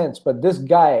making sense, but this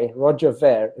guy, Roger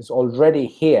Ver, is already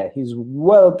here. He's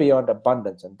well beyond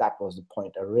abundance, and that was the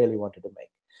point I really wanted to make.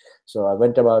 So I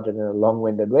went about it in a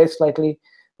long-winded way slightly,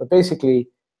 but basically,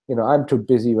 I'm too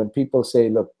busy. When people say,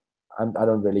 look, I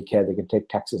don't really care, they can take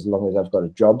taxes as long as I've got a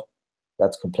job,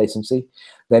 that's complacency.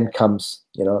 Then comes,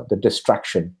 the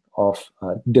distraction of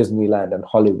Disneyland and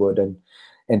Hollywood and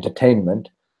entertainment,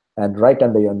 and right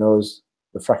under your nose,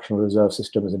 the fractional reserve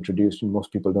system is introduced, and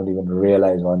most people don't even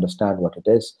realize or understand what it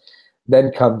is. Then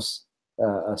comes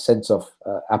a sense of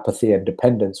apathy and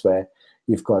dependence, where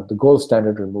you've got the gold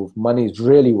standard removed, money is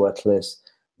really worthless,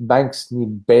 banks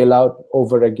need bailout,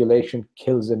 over-regulation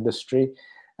kills industry,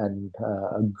 and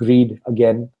greed,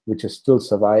 again, which has still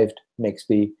survived, makes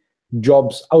the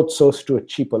jobs outsourced to a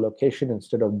cheaper location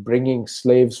instead of bringing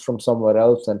slaves from somewhere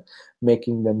else and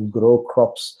making them grow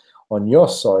crops on your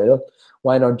soil.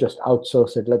 Why not just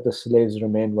outsource it, let the slaves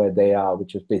remain where they are,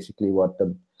 which is basically what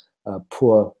the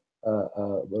poor,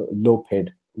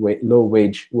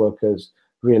 low-wage workers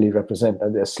really represent.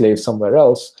 And they're slaves somewhere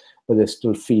else, but they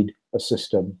still feed a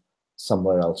system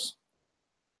somewhere else.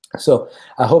 So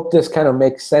I hope this kind of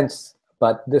makes sense,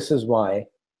 but this is why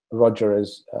Roger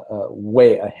is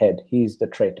way ahead. He's the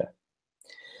traitor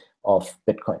of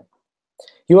Bitcoin.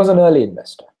 He was an early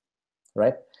investor,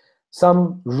 right?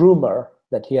 Some rumor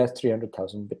that he has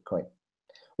 300,000 Bitcoin,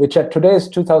 which at today's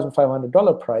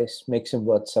 $2,500 price makes him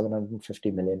worth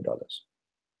 $750 million.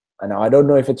 And now I don't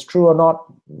know if it's true or not.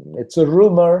 It's a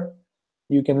rumor.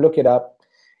 You can look it up.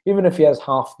 Even if he has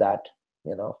half that,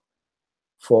 $400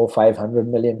 or $500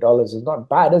 million is not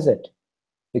bad, is it?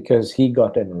 Because he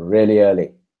got in really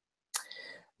early.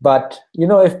 But,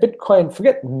 if Bitcoin,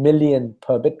 forget million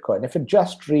per Bitcoin, if it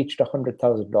just reached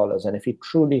 $100,000, and if he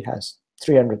truly has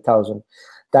 300,000,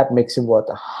 that makes him worth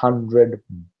 $100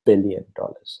 billion.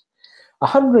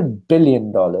 $100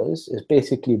 billion is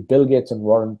basically Bill Gates and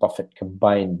Warren Buffett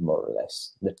combined, more or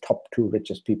less. The top two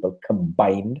richest people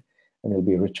combined, and he'll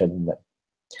be richer than them.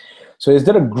 So is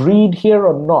there a greed here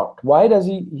or not? Why does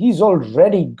he's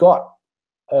already got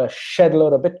a shed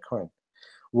load of Bitcoin.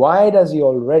 Why does he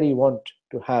already want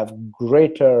to have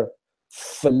greater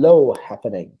flow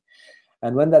happening?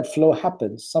 And when that flow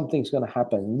happens, something's going to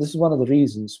happen. And this is one of the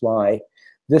reasons why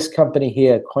this company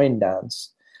here, CoinDance,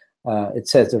 it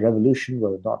says the revolution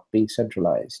will not be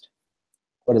centralized.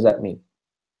 What does that mean?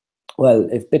 Well,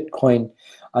 if Bitcoin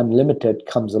Unlimited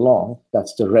comes along,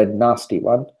 that's the red nasty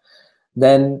one,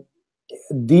 then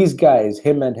these guys,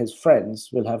 him and his friends,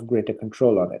 will have greater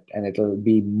control on it, and it'll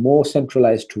be more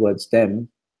centralized towards them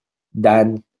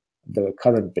than the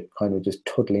current Bitcoin, which is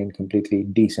totally and completely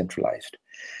decentralized.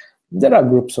 There are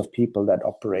groups of people that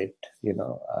operate,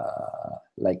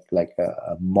 like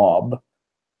a mob,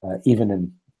 even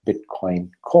in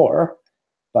Bitcoin Core.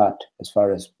 But as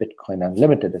far as Bitcoin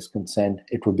Unlimited is concerned,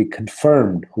 it would be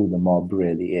confirmed who the mob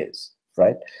really is,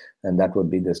 right? And that would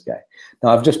be this guy.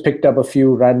 Now, I've just picked up a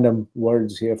few random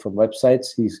words here from websites.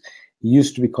 He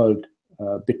used to be called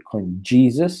Bitcoin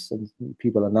Jesus, and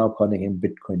people are now calling him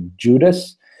Bitcoin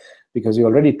Judas, because he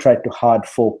already tried to hard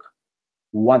fork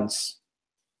once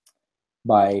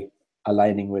by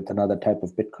aligning with another type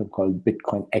of Bitcoin called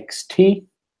Bitcoin XT.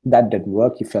 That didn't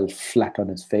work. He fell flat on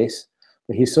his face.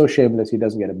 But he's so shameless, he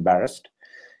doesn't get embarrassed.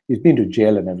 He's been to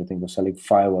jail and everything for selling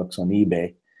fireworks on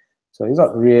eBay. So he's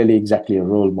not really exactly a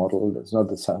role model. It's not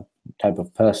the type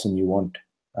of person you want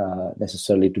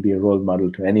necessarily to be a role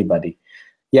model to anybody.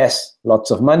 Yes,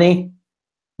 lots of money,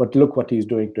 but look what he's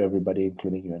doing to everybody,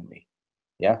 including you and me.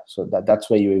 Yeah, so that's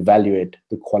where you evaluate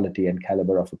the quality and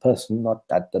caliber of a person, not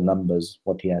at the numbers,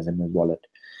 what he has in his wallet.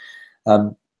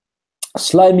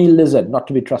 Slimy lizard, not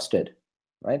to be trusted,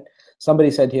 right?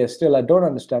 Somebody said here, still, I don't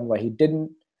understand why he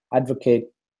didn't advocate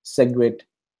Segwit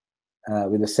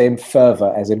with the same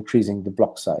fervor as increasing the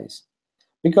block size.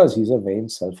 Because he's a vain,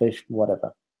 selfish,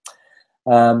 whatever.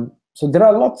 So there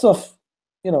are lots of,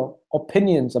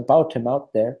 opinions about him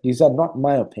out there. These are not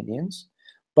my opinions,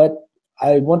 but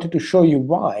I wanted to show you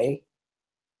why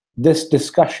this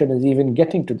discussion is even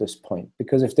getting to this point.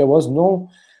 Because if there was no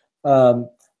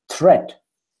threat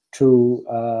to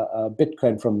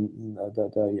Bitcoin from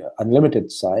the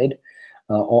unlimited side,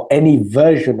 or any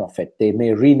version of it, they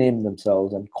may rename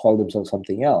themselves and call themselves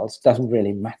something else. Doesn't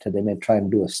really matter. They may try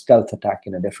and do a stealth attack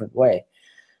in a different way.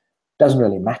 Doesn't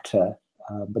really matter.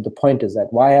 But the point is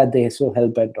that why are they so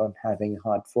hell-bent on having a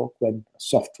hard fork when a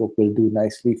soft fork will do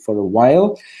nicely for a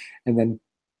while, and then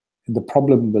the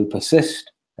problem will persist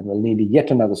and we'll need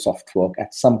yet another soft fork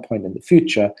at some point in the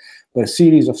future, but a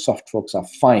series of soft forks are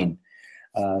fine.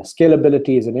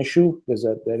 Scalability is an issue.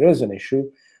 There is an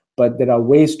issue, but there are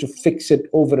ways to fix it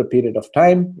over a period of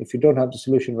time. If you don't have the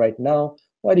solution right now,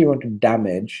 why do you want to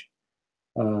damage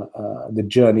the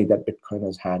journey that Bitcoin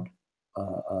has had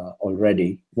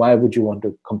already? Why would you want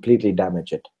to completely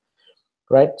damage it,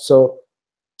 right? So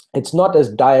it's not as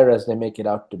dire as they make it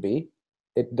out to be.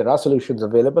 There are solutions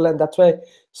available, and that's why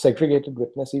segregated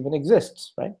witness even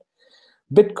exists, right?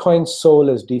 Bitcoin's soul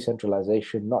is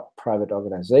decentralization, not private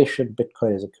organization.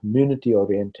 Bitcoin is a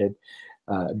community-oriented.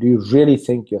 Do you really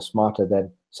think you're smarter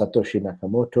than Satoshi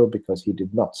Nakamoto because he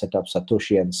did not set up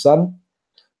Satoshi and Son?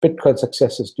 Bitcoin's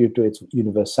success is due to its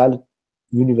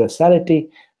universality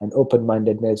and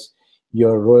open-mindedness.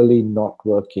 You're really not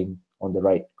working on the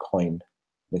right coin,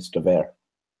 Mr. Vare.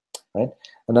 Right?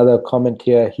 Another comment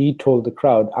here, he told the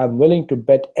crowd, I'm willing to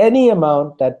bet any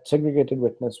amount that segregated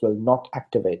witness will not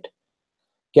activate.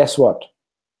 Guess what?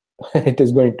 It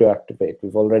is going to activate.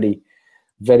 We've already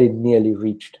very nearly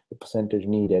reached the percentage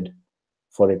needed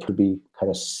for it to be kind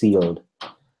of sealed.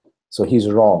 So he's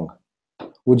wrong.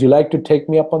 Would you like to take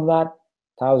me up on that?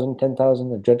 1,000,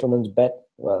 10,000, a gentleman's bet?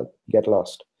 Well, get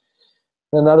lost.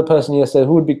 Another person here said,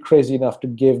 who would be crazy enough to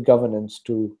give governance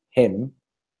to him,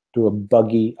 to a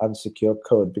buggy, unsecure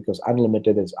code, because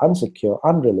unlimited is unsecure,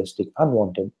 unrealistic,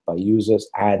 unwanted by users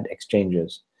and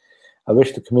exchanges. I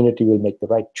wish the community will make the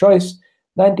right choice.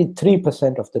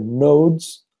 93% of the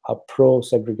nodes are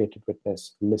pro-segregated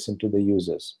witness. Listen to the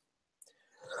users.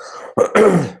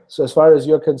 So as far as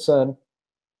you're concerned,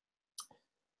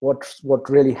 what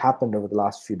really happened over the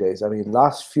last few days? I mean,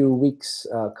 last few weeks,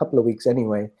 a couple of weeks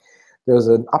anyway, there was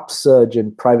an upsurge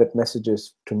in private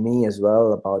messages to me as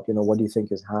well about, what do you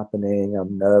think is happening?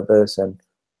 I'm nervous, and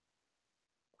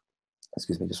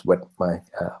excuse me, just wet my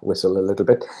whistle a little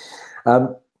bit.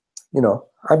 I'm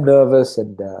nervous,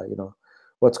 and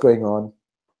what's going on?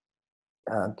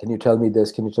 Can you tell me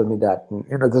this? Can you tell me that? And,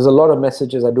 there's a lot of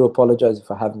messages. I do apologize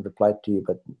if I haven't replied to you,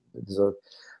 but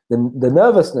the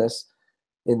nervousness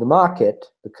in the market,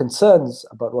 the concerns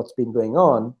about what's been going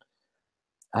on,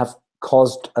 have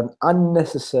caused an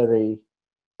unnecessary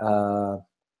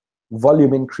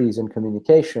volume increase in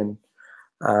communication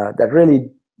that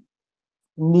really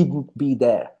needn't be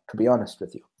there, to be honest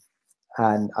with you.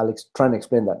 And I'll try and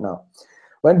explain that now.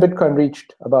 When Bitcoin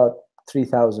reached about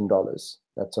 $3,000,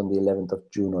 that's on the 11th of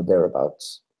June or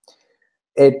thereabouts,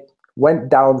 it went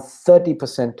down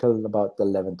 30% till about the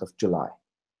 11th of July,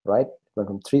 right? It went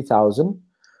from 3,000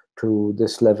 to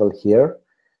this level here,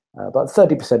 about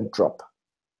 30% drop.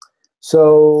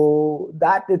 So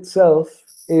that itself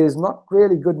is not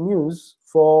really good news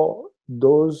for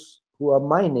those who are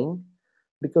mining,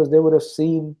 because they would have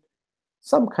seen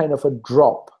some kind of a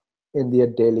drop in their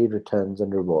daily returns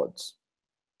and rewards.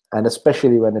 And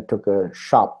especially when it took a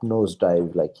sharp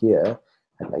nosedive like here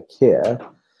and like here,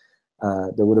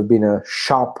 there would have been a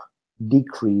sharp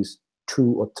decrease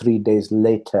 2 or 3 days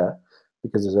later,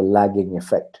 because there's a lagging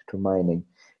effect to mining.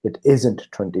 It isn't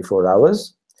 24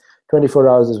 hours. 24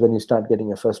 hours is when you start getting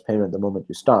your first payment the moment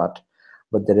you start,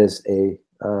 but there is a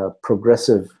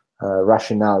progressive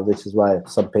rationale, which is why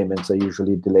some payments are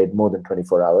usually delayed more than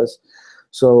 24 hours.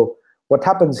 So what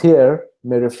happens here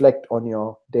may reflect on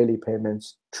your daily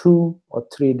payments 2 or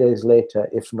 3 days later,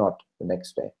 if not the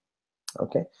next day.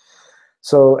 Okay.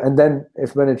 So, and then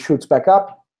when it shoots back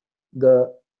up,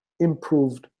 the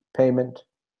improved payment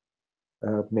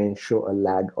may show a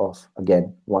lag of,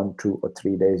 again, 1, 2, or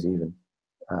 3 days even.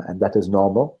 And that is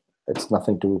normal. It's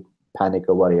nothing to panic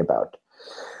or worry about.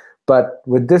 But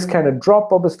with this kind of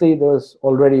drop, obviously, there was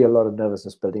already a lot of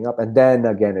nervousness building up. And then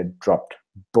again, it dropped.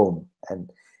 Boom.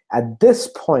 And at this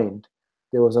point,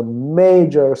 there was a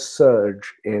major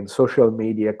surge in social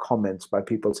media comments by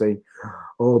people saying,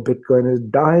 oh, Bitcoin is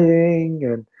dying,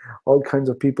 and all kinds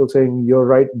of people saying, you're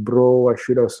right, bro, I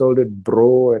should have sold it,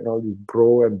 bro, and all these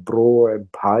bro and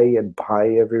buy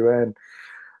everywhere. And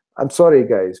I'm sorry,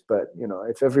 guys, but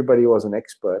if everybody was an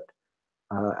expert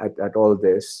at all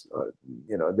this,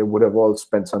 they would have all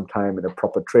spent some time in a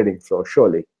proper trading floor,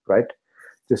 surely, right?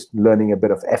 Just learning a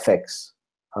bit of FX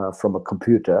from a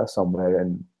computer somewhere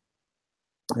in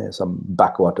some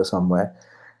backwater somewhere.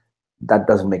 That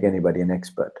doesn't make anybody an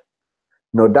expert.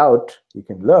 No doubt you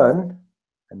can learn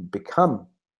and become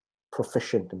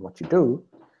proficient in what you do,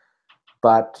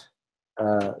 but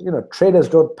traders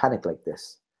don't panic like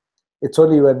this. It's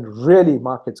only when really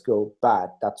markets go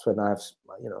bad, that's when I've,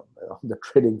 on the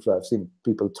trading floor, I've seen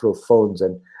people throw phones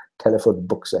and telephone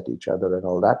books at each other and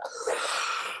all that.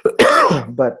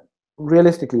 But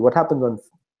realistically, what happens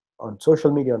on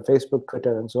social media, on Facebook,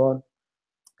 Twitter, and so on,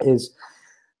 is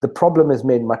the problem is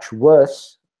made much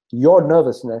worse your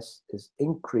nervousness is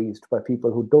increased by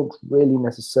people who don't really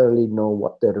necessarily know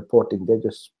what they're reporting. They're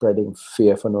just spreading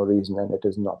fear for no reason, and it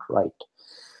is not right.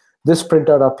 This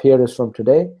printout up here is from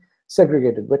today.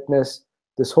 Segregated witness.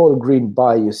 This whole green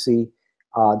bar you see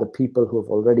are the people who have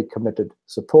already committed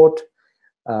support.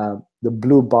 The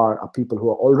blue bar are people who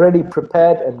are already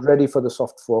prepared and ready for the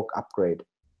soft fork upgrade.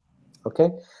 Okay,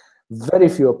 very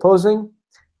few opposing,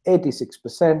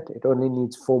 86%. It only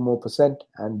needs 4 more percent,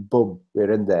 and boom,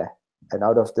 we're in there. And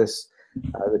out of this,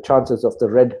 the chances of the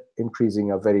red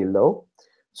increasing are very low.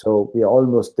 So we are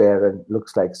almost there, and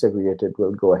looks like segregated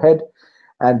will go ahead.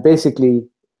 And basically,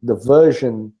 the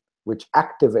version which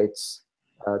activates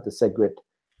the Segwit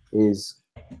is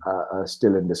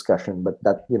still in discussion, but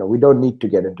that, we don't need to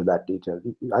get into that detail.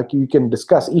 Like, you can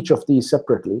discuss each of these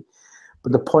separately,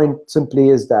 but the point simply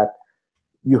is that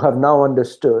you have now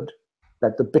understood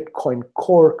that the Bitcoin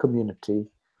Core community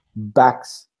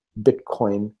backs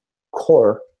Bitcoin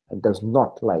Core and does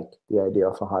not like the idea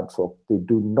of a hard fork. They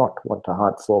do not want a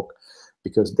hard fork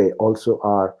because they also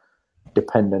are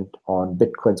dependent on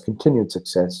Bitcoin's continued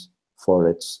success for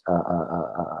its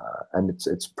and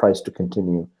its price to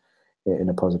continue in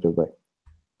a positive way.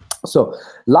 So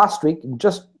last week,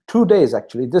 just 2 days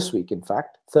actually, this week in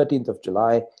fact, 13th of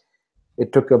July,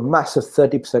 it took a massive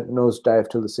 30% nosedive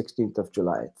till the 16th of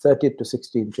July, 30th to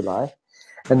 16th July.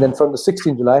 And then from the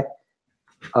 16th July,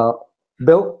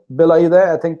 Bill, are you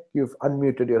there? I think you've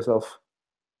unmuted yourself.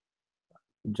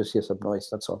 You just hear some noise,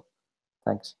 that's all.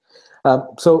 Thanks.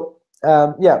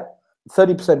 Yeah,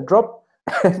 30% drop,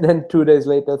 and then 2 days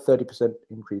later, 30%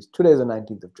 increase. Today is the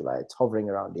 19th of July. It's hovering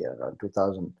around here, around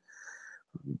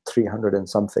 2,300 and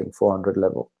something, 400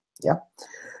 level. Yeah.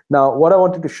 Now, what I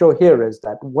wanted to show here is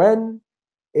that when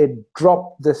it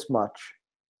dropped this much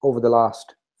over the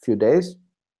last few days,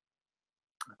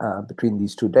 between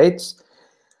these two dates,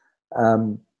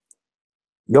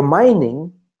 your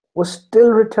mining was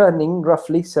still returning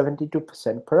roughly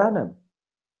 72% per annum.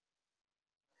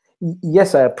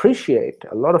 Yes, I appreciate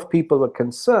a lot of people were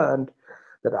concerned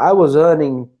that I was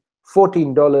earning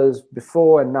 $14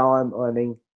 before and now I'm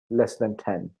earning less than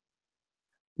 10.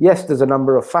 Yes, there's a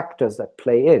number of factors that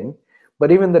play in,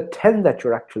 but even the 10 that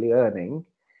you're actually earning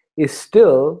is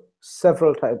still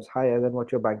several times higher than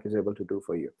what your bank is able to do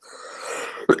for you.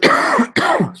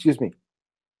 Excuse me.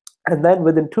 And then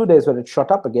within 2 days, when it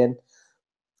shot up again,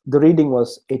 the reading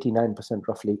was 89%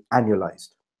 roughly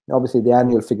annualized. Obviously, the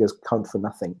annual figures count for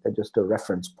nothing. They're just a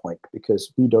reference point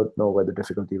because we don't know where the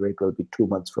difficulty rate will be 2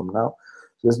 months from now.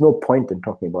 So there's no point in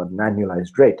talking about an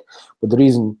annualized rate. But the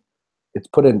reason it's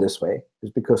put in this way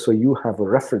is because so you have a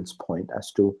reference point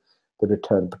as to the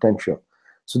return potential.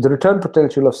 So the return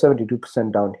potential of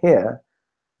 72% down here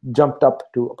jumped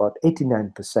up to about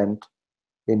 89%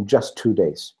 in just 2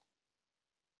 days,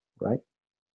 right?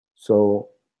 So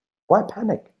why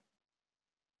panic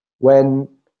when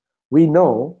we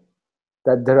know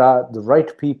that there are the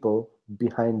right people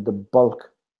behind the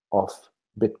bulk of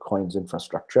Bitcoin's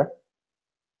infrastructure?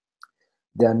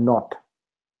 They are not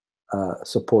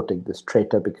supporting this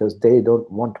traitor because they don't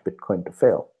want Bitcoin to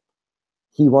fail.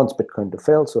 He wants Bitcoin to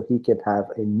fail so he can have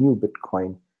a new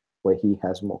Bitcoin where he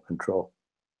has more control.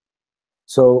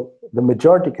 So the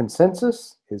majority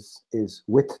consensus is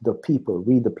with the people,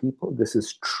 we the people. This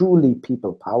is truly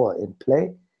people power in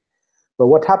play. But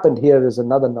what happened here is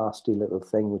another nasty little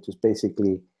thing, which is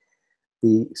basically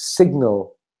the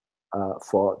signal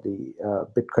for the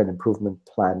Bitcoin Improvement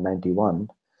Plan 91.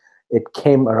 It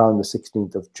came around the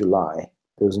 16th of July.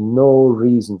 There's no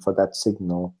reason for that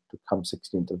signal to come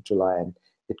 16th of July, and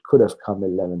it could have come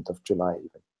 11th of July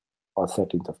even, or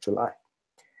 13th of July.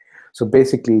 So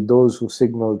basically, those who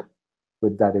signaled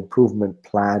with that improvement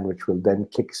plan, which will then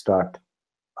kickstart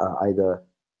either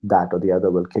that or the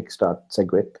other will kickstart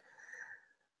Segwit,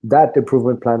 that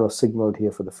improvement plan was signaled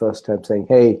here for the first time saying,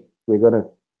 hey, we're going to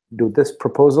do this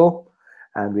proposal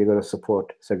and we're going to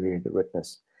support segregated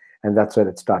witness. And that's when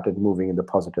it started moving in the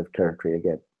positive territory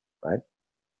again, right?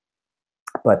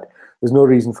 But there's no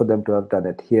reason for them to have done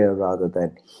it here rather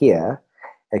than here,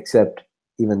 except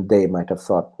even they might have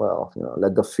thought, well,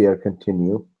 let the fear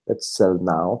continue. Let's sell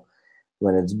now.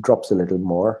 When it drops a little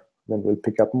more, then we'll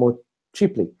pick up more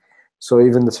cheaply. So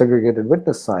even the segregated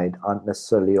witness side aren't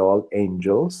necessarily all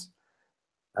angels.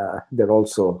 They're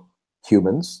also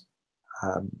humans.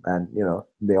 And,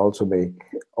 they also may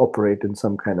operate in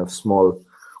some kind of small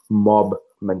mob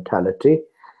mentality.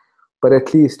 But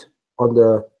at least on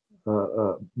the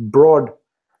broad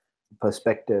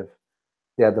perspective,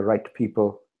 they are the right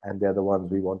people and they're the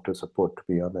ones we want to support, to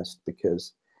be honest,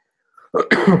 because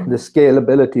the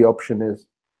scalability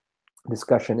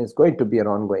discussion is going to be an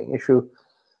ongoing issue.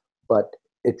 But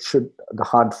the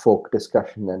hard fork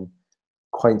discussion and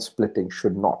coin splitting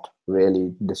should not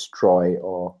really destroy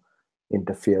or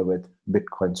interfere with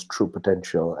Bitcoin's true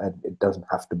potential, and it doesn't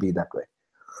have to be that way.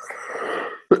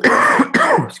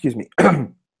 Excuse me.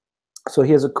 So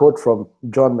here's a quote from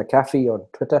John McAfee on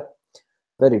Twitter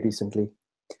very recently.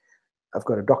 I've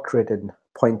got a doctorate in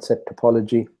point set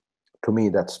topology. To me,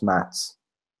 that's maths.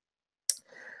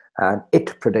 And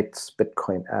it predicts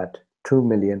Bitcoin at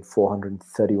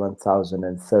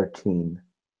 $2,431,013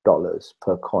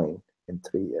 per coin in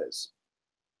 3 years.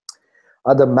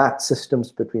 Other math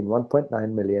systems between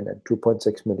 1.9 million and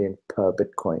 2.6 million per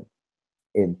Bitcoin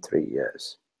in 3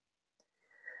 years.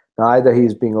 Now, either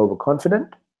he's being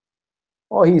overconfident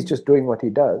or he's just doing what he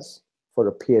does for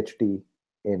a PhD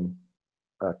in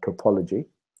topology.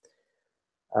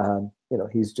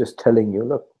 He's just telling you,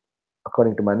 look,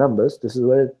 according to my numbers, this is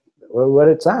where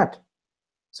it's at.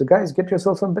 So guys, get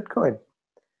yourself some Bitcoin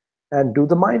and do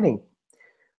the mining.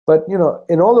 But,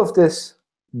 in all of this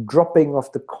dropping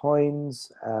of the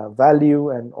coin's value,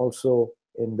 and also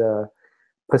in the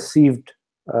perceived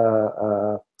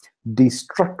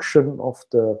destruction of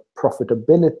the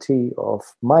profitability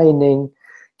of mining,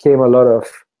 came a lot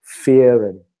of fear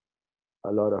and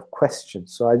a lot of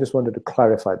questions. So I just wanted to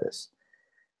clarify this.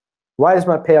 Why is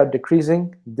my payout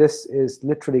decreasing? This is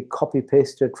literally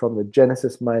copy-pasted from the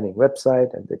Genesis Mining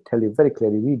website, and they tell you very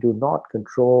clearly, we do not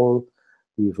control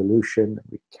the evolution.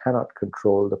 We cannot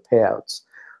control the payouts.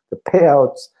 The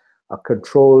payouts are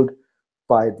controlled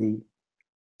by the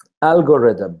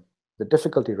algorithm, the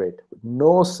difficulty rate.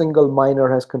 No single miner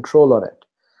has control on it.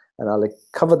 And I'll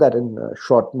cover that in a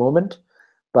short moment.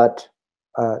 But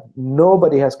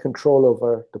nobody has control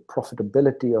over the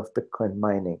profitability of Bitcoin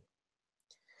mining.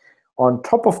 On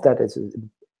top of that, it's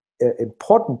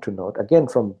important to note, again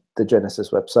from the Genesis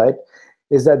website,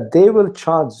 is that they will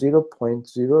charge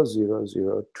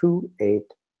 0.00028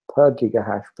 per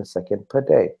gigahash per second per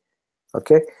day.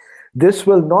 Okay, this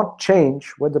will not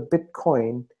change whether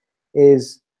Bitcoin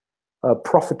is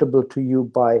profitable to you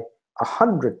by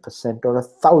 100% or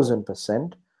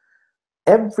 1,000%.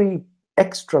 Every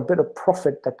extra bit of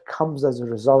profit that comes as a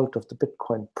result of the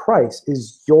Bitcoin price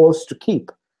is yours to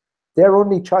keep. They're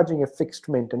only charging a fixed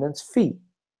maintenance fee.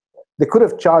 They could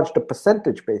have charged a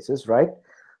percentage basis, right?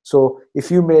 So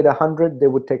if you made 100, they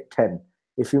would take 10.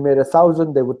 If you made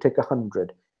 1,000, they would take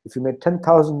 100. If you made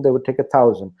 10,000, they would take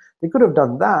 1,000. They could have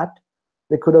done that.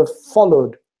 They could have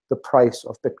followed the price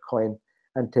of Bitcoin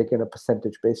and taken a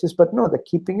percentage basis, but no, they're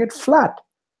keeping it flat.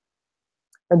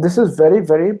 And this is very,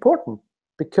 very important,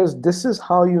 because this is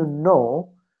how you know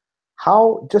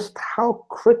just how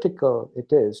critical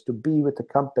it is to be with a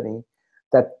company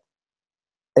that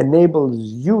enables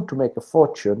you to make a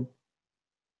fortune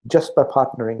just by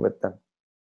partnering with them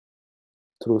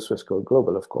through Swissquote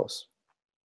Global, of course.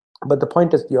 But the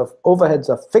point is, your overheads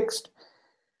are fixed.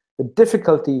 The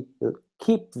difficulty will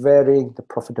keep varying. The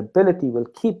profitability will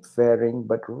keep varying.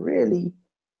 But really,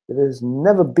 there has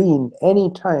never been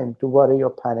any time to worry or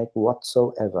panic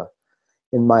whatsoever,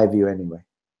 in my view anyway.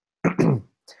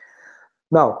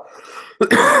 Now,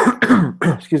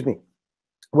 excuse me,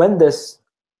 when this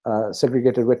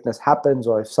segregated witness happens,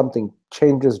 or if something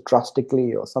changes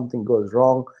drastically or something goes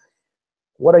wrong,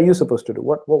 what are you supposed to do?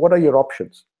 What are your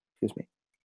options? Excuse me.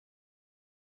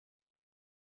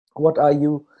 What are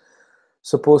you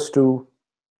supposed to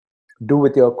do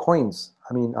with your coins?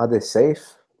 I mean, are they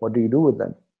safe? What do you do with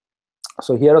them?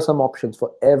 So here are some options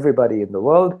for everybody in the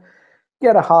world.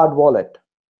 Get a hard wallet.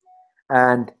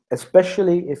 And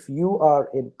especially if you are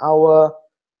in our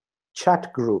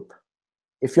chat group,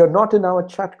 if you're not in our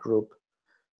chat group,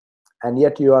 and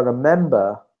yet you are a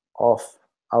member of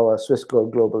our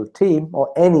Swissquote Global team,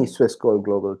 or any Swissquote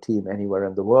Global team anywhere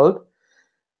in the world,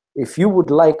 if you would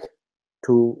like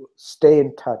to stay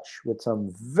in touch with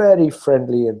some very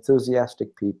friendly,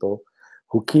 enthusiastic people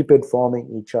who keep informing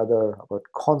each other about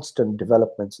constant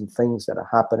developments and things that are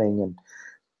happening, and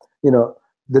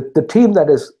the team that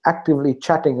is actively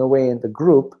chatting away in the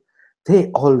group, they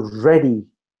already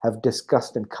have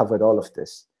discussed and covered all of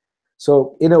this.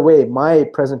 So in a way, my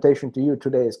presentation to you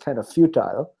today is kind of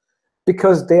futile,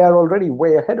 because they are already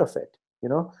way ahead of it.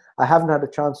 I haven't had a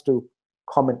chance to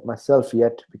comment myself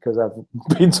yet, because I've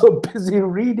been so busy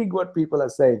reading what people are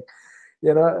saying.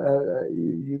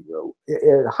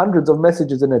 Hundreds of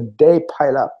messages in a day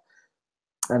pile up,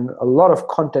 and a lot of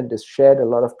content is shared. A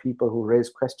lot of people who raise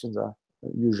questions are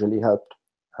usually helped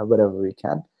wherever we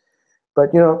can.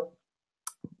 But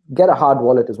get a hard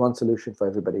wallet is one solution for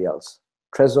everybody else.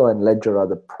 Trezor and Ledger are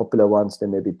the popular ones. There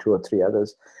may be 2 or 3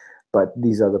 others, but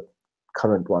these are the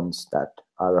current ones that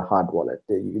are a hard wallet.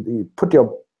 You put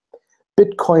your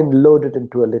Bitcoin loaded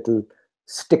into a little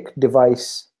stick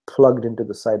device plugged into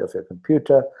the side of your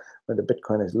computer. When the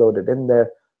Bitcoin is loaded in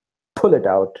there, pull it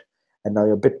out, and now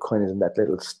your Bitcoin is in that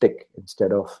little stick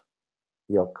instead of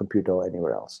your computer or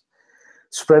anywhere else.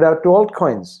 Spread out to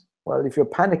altcoins. Well, if you're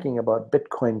panicking about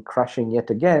Bitcoin crashing yet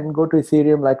again, go to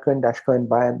Ethereum, Litecoin, Dashcoin,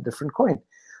 buy a different coin.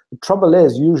 The trouble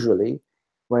is, usually,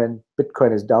 when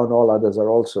Bitcoin is down, all others are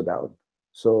also down.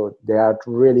 So they are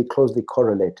really closely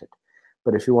correlated.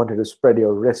 But if you wanted to spread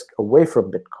your risk away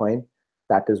from Bitcoin,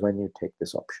 that is when you take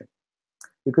this option.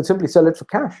 You could simply sell it for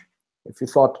cash. If you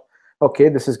thought, okay,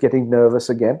 this is getting nervous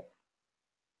again,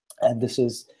 and this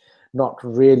is not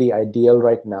really ideal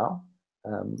right now.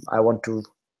 I want to,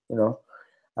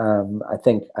 I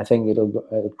think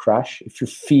it'll crash. If you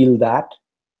feel that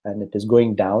and it is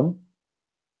going down,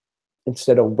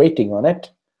 instead of waiting on it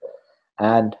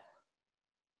and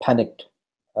panicking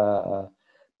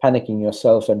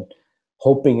yourself and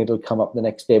hoping it'll come up the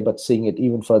next day, but seeing it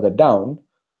even further down,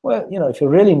 well, if you're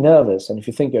really nervous and if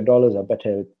you think your dollars are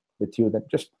better with you, then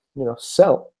just,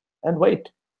 sell and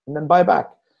wait and then buy back.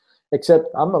 Except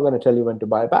I'm not going to tell you when to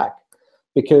buy back,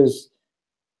 because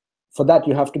for that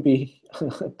you have to be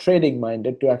trading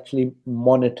minded to actually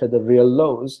monitor the real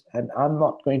lows, and I'm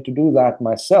not going to do that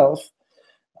myself.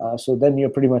 So then you're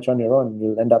pretty much on your own.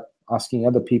 You'll end up asking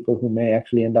other people who may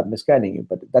actually end up misguiding you,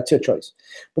 but that's your choice.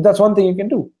 But that's one thing you can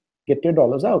do. Get your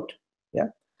dollars out. Yeah.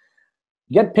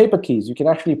 Get paper keys. You can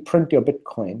actually print your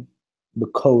Bitcoin, the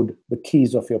code, the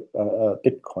keys of your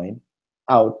Bitcoin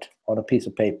out on a piece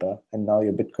of paper, and now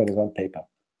your Bitcoin is on paper.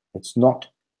 It's not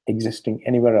existing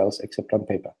anywhere else except on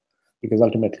paper, because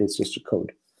ultimately it's just a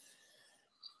code.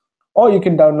 Or you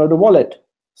can download a wallet.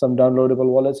 Some downloadable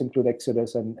wallets include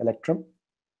Exodus and Electrum.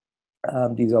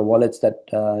 These are wallets that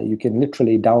you can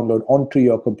literally download onto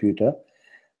your computer.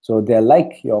 So they're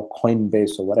like your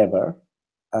Coinbase or whatever,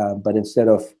 but instead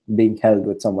of being held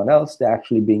with someone else, they're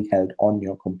actually being held on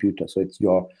your computer. So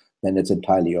then it's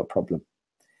entirely your problem.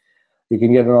 You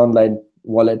can get an online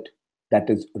wallet that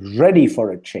is ready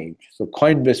for a change. So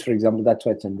Coinbase, for example, that's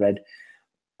why it's in red.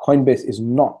 Coinbase is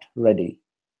not ready.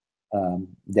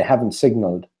 They haven't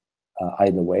signaled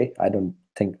either way. I don't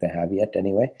think they have yet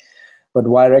anyway. But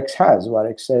Wirex has.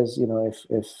 Wirex says,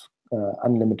 if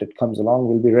Unlimited comes along,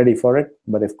 we'll be ready for it.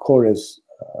 But if Core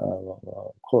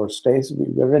stays,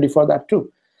 we're ready for that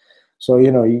too. So,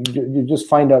 you just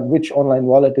find out which online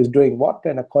wallet is doing what,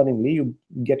 and accordingly, you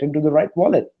get into the right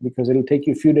wallet, because it'll take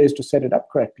you a few days to set it up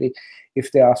correctly.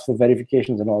 If they ask for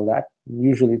verifications and all that,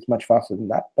 usually it's much faster than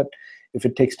that. But if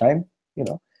it takes time, and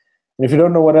if you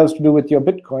don't know what else to do with your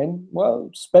Bitcoin,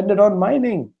 well, spend it on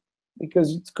mining,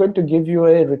 because it's going to give you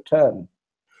a return.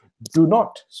 Do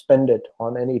not spend it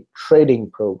on any trading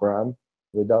program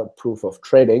without proof of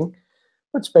trading,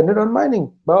 but spend it on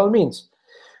mining, by all means.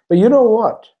 But you know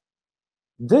what?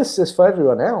 This is for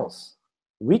everyone else.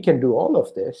 We can do all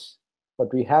of this,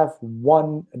 but we have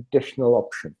one additional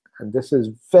option. And this is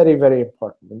very, very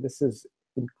important. And this is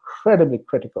incredibly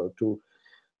critical to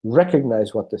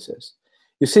recognize what this is.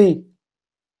 You see,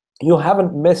 you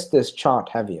haven't missed this chart,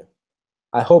 have you?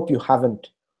 I hope you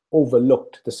haven't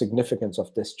overlooked the significance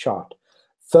of this chart.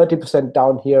 30%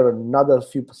 down here, another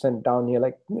few percent down here,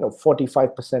 like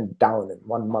 45% down in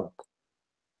 1 month,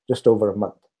 just over a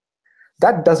month.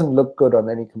 That doesn't look good on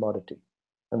any commodity.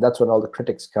 And that's when all the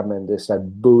critics come in, they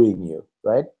start booing you,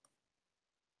 right?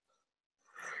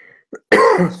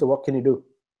 So what can you do?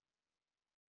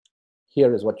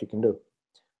 Here is what you can do.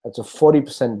 That's a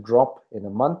 40% drop in a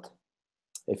month.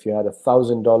 If you had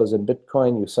 $1,000 in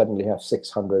Bitcoin, you suddenly have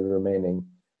 600 remaining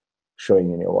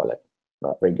showing in your wallet.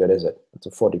 Not very good, is it? It's a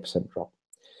 40% drop.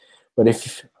 But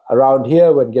if around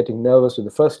here, when getting nervous with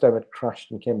the first time it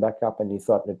crashed and came back up and you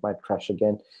thought it might crash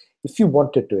again, if you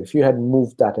wanted to, if you had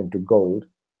moved that into gold,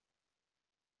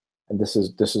 and this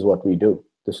is what we do,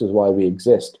 this is why we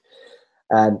exist.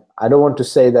 And I don't want to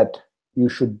say that you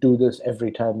should do this every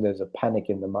time there's a panic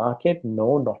in the market.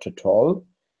 No, not at all.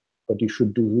 But you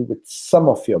should do with some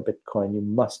of your Bitcoin. You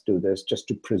must do this just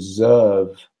to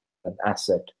preserve an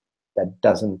asset that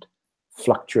doesn't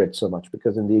fluctuate so much.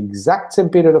 Because in the exact same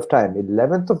period of time,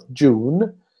 11th of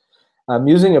June, I'm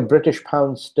using a British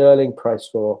pound sterling price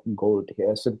for gold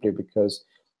here simply because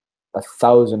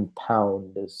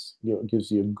 £1,000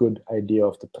 gives you a good idea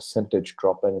of the percentage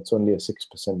drop, and it's only a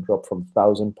 6% drop from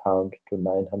 £1,000 to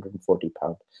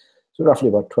 £940. So roughly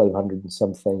about 1,200 and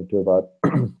something to about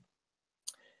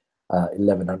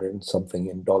 1,100 and something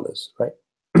in dollars, right?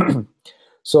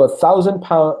 So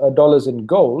 $1,000 in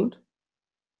gold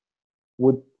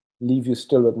would leave you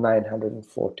still with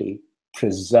 940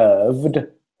 preserved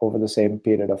over the same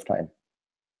period of time.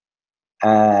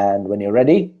 And when you're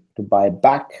ready, to buy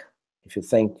back if you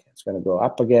think it's going to go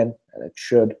up again, and it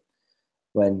should,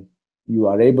 when you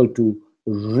are able to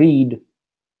read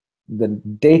the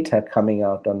data coming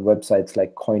out on websites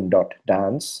like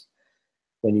coin.dance.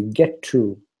 When you get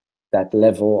to that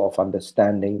level of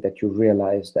understanding that you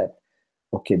realize that,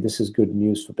 okay, this is good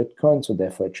news for Bitcoin, so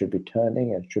therefore it should be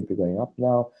turning and it should be going up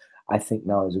now. I think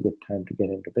now is a good time to get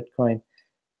into Bitcoin.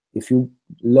 If you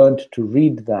learned to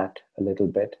read that a little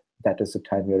bit, that is the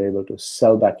time you're able to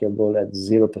sell back your gold at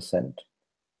 0%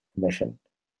 commission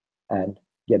and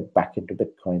get back into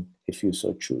Bitcoin if you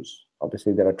so choose.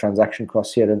 Obviously, there are transaction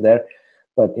costs here and there,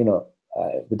 but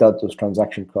without those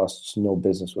transaction costs, no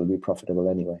business will be profitable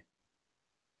anyway.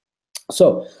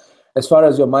 So, as far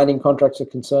as your mining contracts are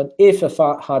concerned, if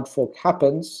a hard fork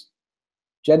happens,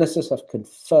 Genesis have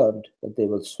confirmed that they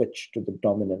will switch to the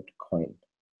dominant coin.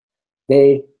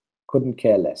 They couldn't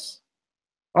care less.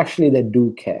 Actually, they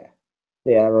do care.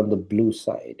 They are on the blue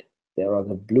side. They are on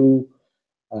the blue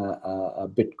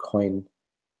Bitcoin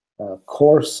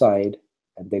core side,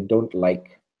 and they don't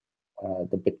like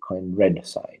the Bitcoin red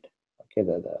side, okay,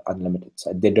 the unlimited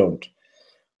side. They don't.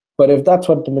 But if that's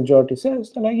what the majority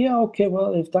says, they're like, yeah, okay,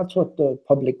 well, if that's what the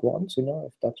public wants,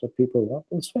 if that's what people want,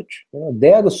 they'll switch.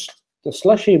 They are the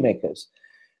slushy makers.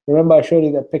 Remember, I showed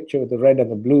you that picture with the red and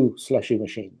the blue slushy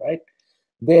machine, right?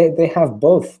 They have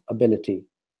both ability,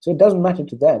 so it doesn't matter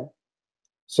to them.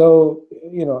 So,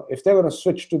 if they're going to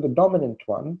switch to the dominant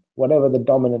one, whatever the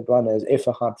dominant one is, if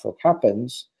a hard fork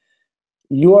happens,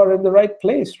 you are in the right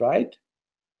place, right?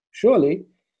 Surely.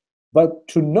 But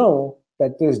to know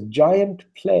that this giant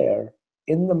player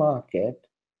in the market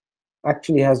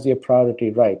actually has the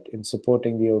priority right in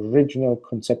supporting the original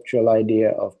conceptual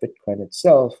idea of Bitcoin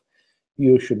itself,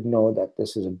 you should know that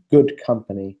this is a good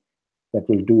company that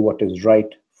will do what is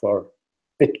right for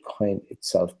Bitcoin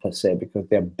itself per se, because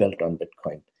they're built on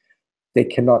Bitcoin. They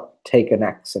cannot take an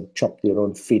axe and chop their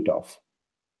own feet off.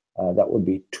 That would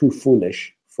be too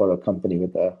foolish for a company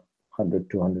with a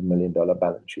 $100-200 million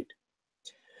balance sheet.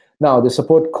 Now, they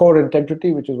support core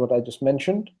integrity, which is what I just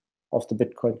mentioned, of the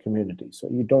Bitcoin community. So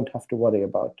you don't have to worry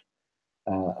about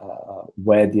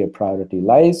where their priority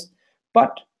lies,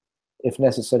 but if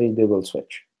necessary, they will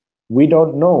switch. We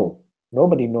don't know.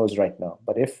 Nobody knows right now.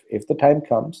 But if the time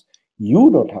comes,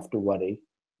 you don't have to worry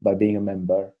by being a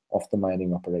member of the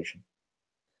mining operation.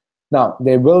 Now,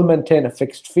 they will maintain a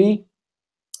fixed fee,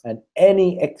 and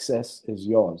any excess is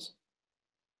yours.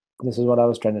 This is what I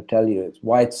was trying to tell you. It's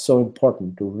why it's so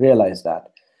important to realize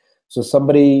that. So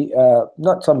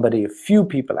a few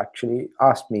people actually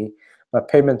asked me, my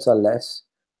payments are less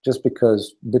just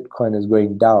because Bitcoin is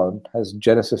going down. Has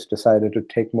Genesis decided to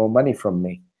take more money from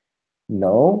me?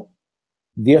 No,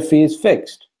 their fee is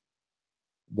fixed.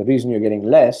 The reason you're getting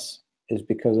less is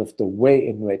because of the way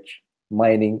in which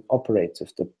mining operates.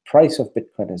 If the price of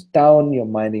Bitcoin is down, your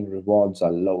mining rewards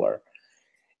are lower.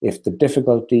 If the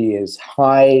difficulty is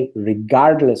high,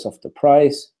 regardless of the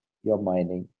price, your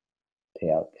mining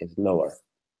payout is lower.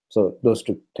 So those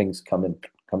two things come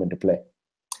into play.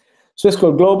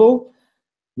 Swissquote Global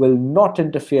will not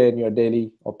interfere in your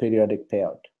daily or periodic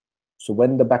payout. So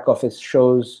when the back office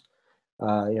shows,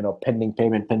 pending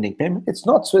payment, it's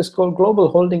not Swissquote Global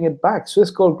holding it back.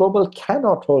 Swissquote Global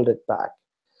cannot hold it back.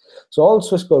 So all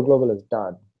Swissquote Global has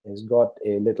done is got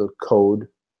a little code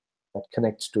that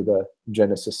connects to the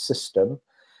Genesis system,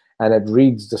 and it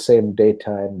reads the same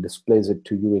data and displays it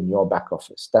to you in your back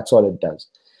office. That's all it does.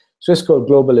 Swissquote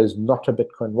Global is not a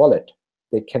Bitcoin wallet.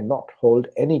 They cannot hold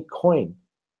any coin.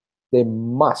 They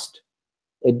must.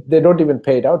 They don't even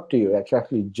pay it out to you. It's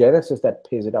actually Genesis that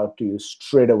pays it out to you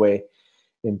straight away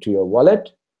into your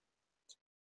wallet.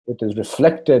 It is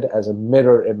reflected as a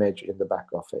mirror image in the back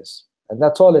office. And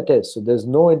that's all it is. So there's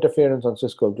no interference on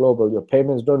Swissquote Global. Your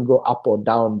payments don't go up or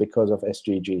down because of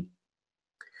SGG.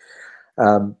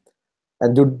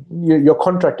 Your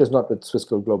contract is not with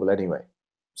Swissquote Global anyway.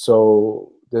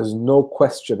 So there's no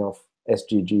question of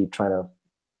SGG trying to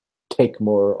take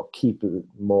more or keep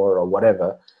more or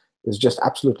whatever. It's just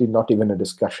absolutely not even a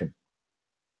discussion,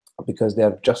 because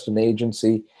they're just an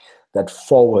agency that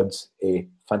forwards a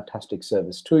fantastic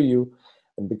service to you.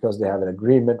 And because they have an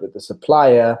agreement with the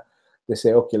supplier, they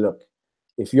say, okay, look,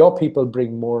 if your people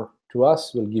bring more to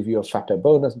us, we'll give you a fatter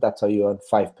bonus. That's how you earn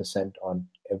 5% on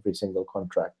every single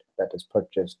contract that is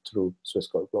purchased through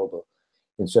Swissquote Global,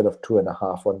 instead of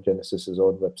 2.5% on Genesis's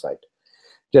own website.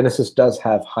 Genesis does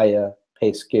have higher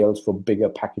pay scales for bigger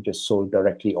packages sold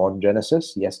directly on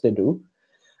Genesis. Yes, they do.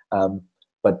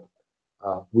 But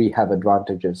we have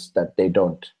advantages that they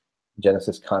don't.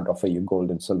 Genesis can't offer you gold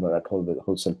and silver at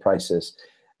wholesale prices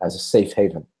as a safe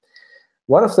haven.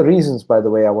 One of the reasons, by the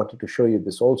way, I wanted to show you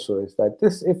this also is that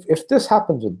if this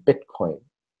happens with Bitcoin,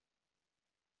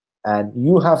 and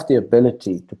you have the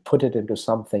ability to put it into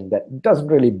something that doesn't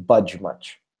really budge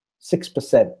much,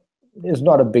 6% is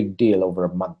not a big deal over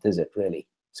a month, is it really?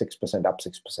 6% up,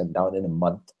 6% down in a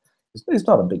month. It's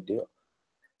not a big deal.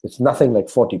 It's nothing like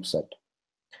 40%.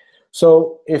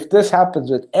 So if this happens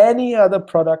with any other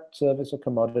product, service, or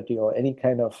commodity, or any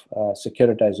kind of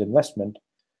securitized investment,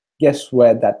 guess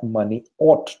where that money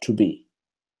ought to be?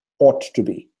 Ought to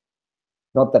be.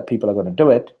 Not that people are going to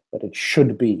do it, but it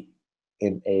should be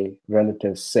in a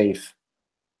relative safe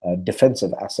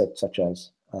defensive asset such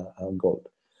as gold.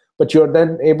 But you're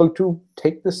then able to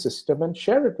take the system and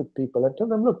share it with people and tell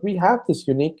them, look, we have this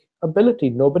unique ability.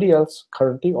 Nobody else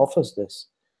currently offers this,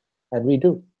 and we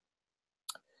do.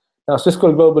 Now,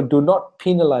 Swissquote Global do not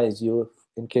penalize you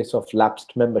in case of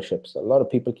lapsed memberships. A lot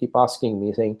of people keep asking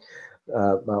me, saying,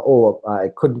 oh, I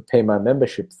couldn't pay my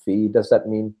membership fee. Does that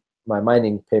mean my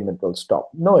mining payment will stop?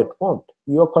 No, it won't.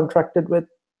 You're contracted with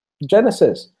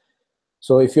Genesis.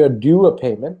 So if you're due a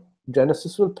payment,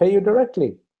 Genesis will pay you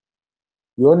directly.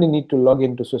 You only need to log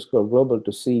into Swissquote Global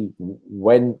to see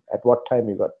when, at what time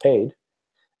you got paid,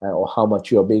 or how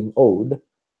much you're being owed.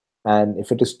 And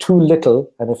if it is too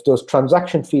little, and if those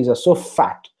transaction fees are so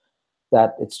fat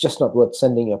that it's just not worth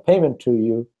sending your payment to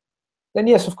you, then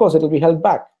yes, of course, it'll be held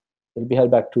back. It'll be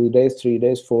held back 2 days, 3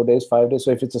 days, 4 days, 5 days.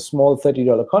 So if it's a small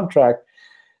 $30 contract,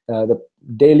 the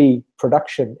daily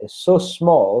production is so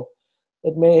small,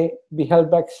 it may be held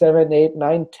back 7, 8,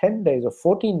 9, 10 days or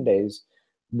 14 days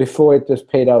before it is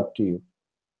paid out to you.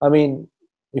 I mean,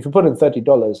 if you put in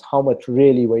 $30, how much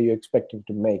really were you expecting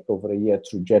to make over a year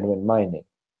through genuine mining?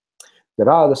 There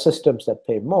are the systems that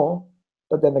pay more,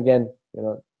 but then again,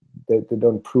 they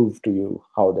don't prove to you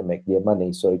how they make their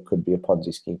money, so it could be a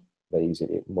Ponzi scheme very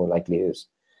easily, more likely is.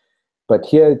 But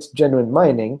here it's genuine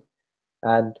mining,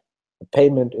 and the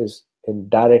payment is in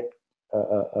direct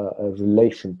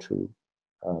relation to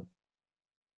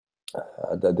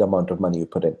the amount of money you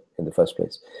put in the first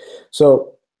place.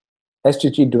 So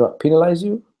SGG do not penalize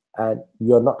you, and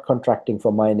you're not contracting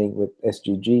for mining with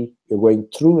SGG. You're going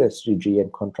through SGG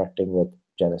and contracting with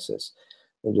Genesis.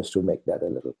 And just to make that a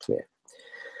little clear.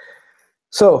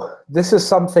 So this is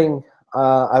something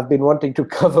I've been wanting to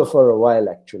cover for a while,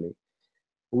 actually.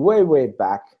 Way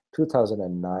back,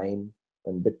 2009,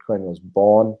 when Bitcoin was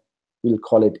born, we'll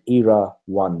call it era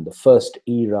 1, the first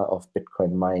era of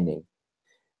Bitcoin mining.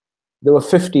 There were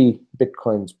 50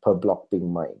 Bitcoins per block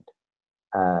being mined,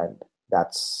 and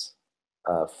that's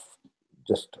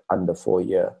just under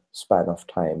 4-year span of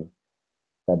time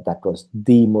that was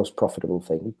the most profitable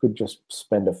thing. You could just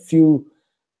spend a few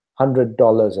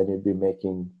 $100 and you'd be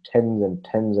making tens and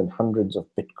tens and hundreds of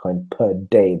Bitcoin per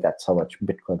day. That's how much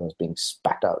Bitcoin was being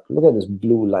spat out. Look at this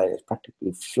blue line. It's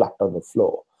practically flat on the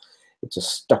floor. It's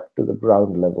just stuck to the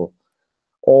ground level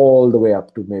all the way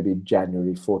up to maybe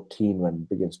January 14 when it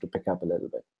begins to pick up a little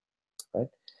bit, right?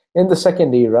 In the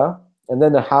second era, and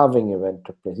then the halving event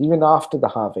took place. Even after the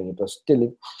halving, it was still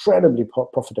incredibly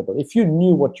profitable. If you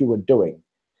knew what you were doing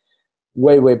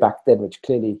way back then, which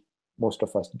clearly most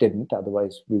of us didn't,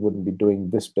 otherwise we wouldn't be doing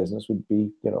this business. We'd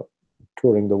be,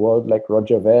 touring the world like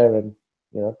Roger Ver and,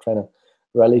 trying to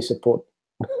rally support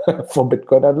for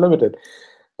Bitcoin Unlimited.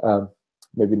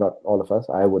 Maybe not all of us,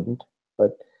 I wouldn't,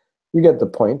 but you get the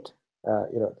point.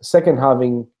 The second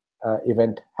halving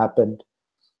event happened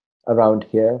around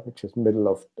here, which is middle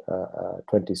of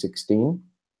 2016.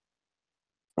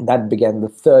 That began the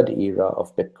third era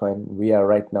of Bitcoin. We are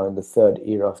right now in the third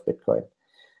era of Bitcoin.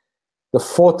 The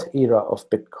fourth era of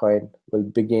Bitcoin will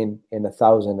begin in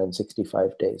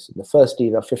 1,065 days. In the first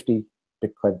era, 50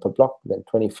 Bitcoin per block, then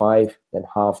 25, then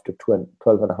half to 12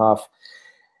 and a half.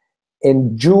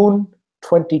 In June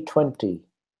 2020,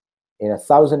 in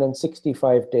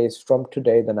 1,065 days from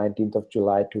today, the 19th of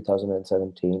July,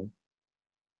 2017,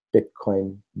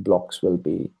 Bitcoin blocks will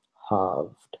be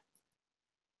halved.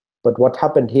 But what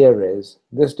happened here is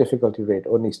this difficulty rate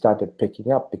only started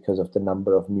picking up because of the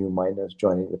number of new miners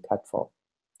joining the platform.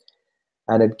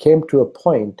 And it came to a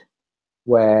point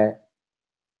where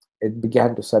it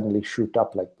began to suddenly shoot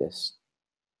up like this.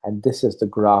 And this is the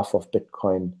graph of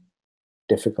Bitcoin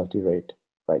difficulty rate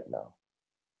right now.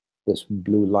 This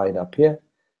blue line up here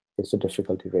is the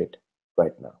difficulty rate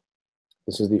right now.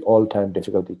 This is the all-time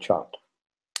difficulty chart.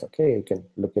 Okay, you can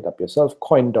look it up yourself.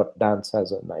 Coin.dance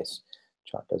has a nice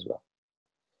chart as well.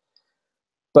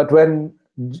 But when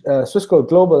Swissquote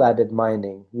Global added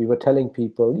mining, we were telling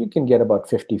people you can get about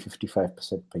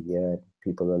 50-55% per year.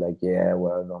 People were like, yeah,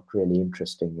 well, not really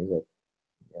interesting, is it?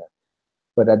 Yeah.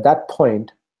 But at that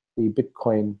point, the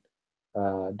Bitcoin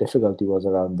difficulty was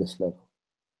around this level.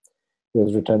 It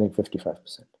was returning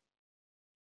 55%.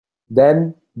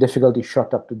 Then difficulty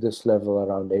shot up to this level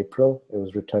around April. It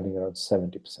was returning around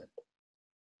 70%.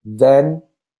 Then,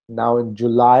 now in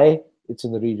July, it's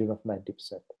in the region of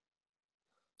 90%.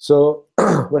 So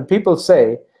when people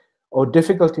say, oh,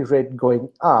 difficulty rate going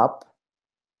up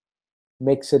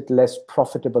makes it less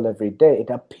profitable every day, it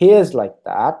appears like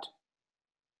that,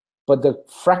 but the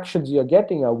fractions you're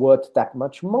getting are worth that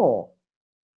much more.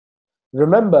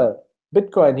 Remember,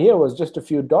 Bitcoin here was just a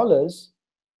few dollars,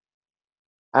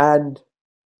 and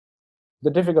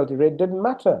the difficulty rate didn't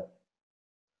matter.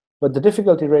 But the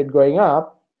difficulty rate going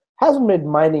up hasn't made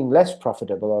mining less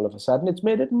profitable all of a sudden. It's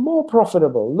made it more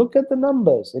profitable. Look at the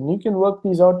numbers, and you can work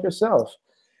these out yourself.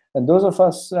 And those of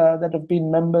us that have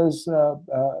been members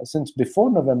since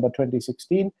before November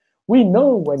 2016, we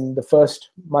know when the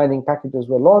first mining packages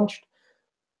were launched,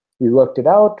 we worked it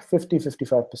out, 50,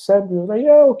 55%. We were like,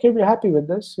 yeah, okay, we're happy with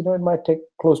this. You know, it might take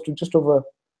close to just over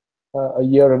a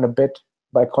year and a bit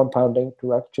by compounding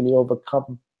to actually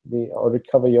overcome or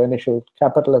recover your initial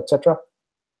capital, etc.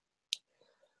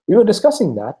 We were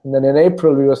discussing that, and then in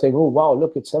April we were saying, oh wow,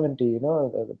 look, it's 70, you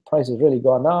know, the price has really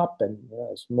gone up, and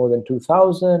it's more than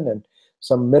 2,000, and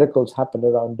some miracles happened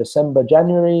around December,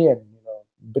 January, and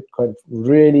Bitcoin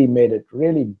really made it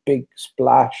really big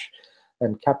splash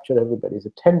and captured everybody's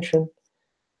attention.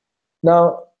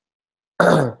 Now,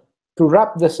 to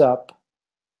wrap this up,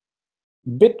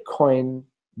 Bitcoin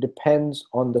depends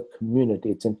on the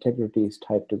community. Its integrity is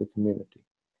tied to the community.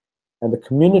 And the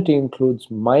community includes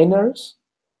miners,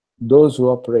 those who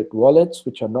operate wallets,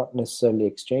 which are not necessarily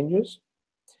exchanges.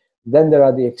 Then there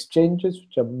are the exchanges,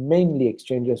 which are mainly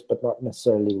exchanges, but not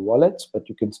necessarily wallets, but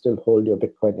you can still hold your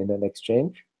Bitcoin in an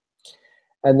exchange.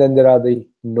 And then there are the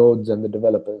nodes and the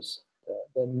developers.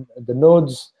 The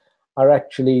nodes are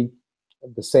actually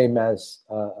the same as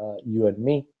you and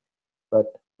me, but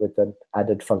with an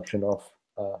added function of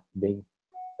being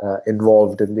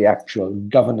involved in the actual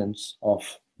governance of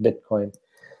Bitcoin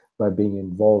by being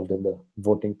involved in the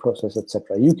voting process,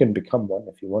 etc. You can become one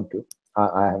if you want to.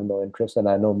 I have no interest, and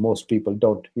I know most people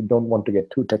don't. You don't want to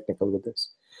get too technical with this.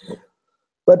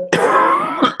 But,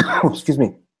 excuse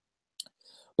me,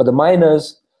 but the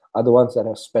miners are the ones that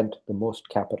have spent the most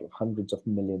capital, hundreds of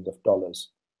millions of dollars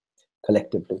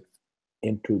collectively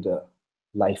into the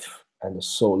life and the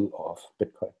soul of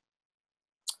Bitcoin.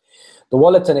 The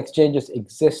wallets and exchanges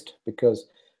exist because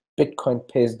Bitcoin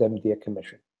pays them their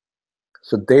commission.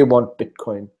 So they want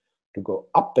Bitcoin to go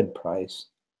up in price,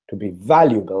 to be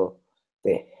valuable.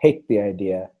 They hate the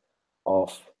idea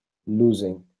of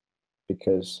losing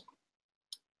because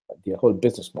the whole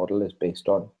business model is based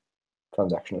on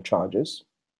transactional charges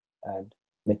and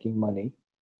making money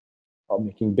or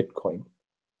making Bitcoin.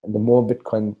 And the more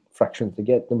Bitcoin fractions they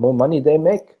get, the more money they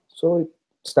make. So it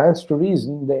stands to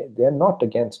reason they're not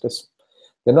against us.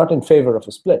 They're not in favor of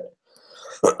a split.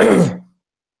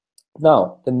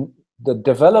 Now, the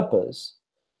developers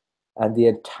and the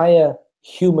entire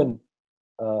human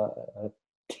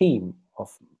team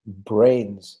of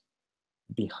brains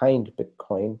behind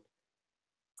Bitcoin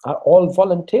are all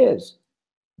volunteers.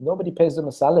 Nobody pays them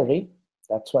a salary.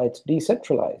 That's why it's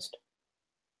decentralized.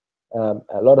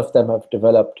 A lot of them have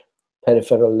developed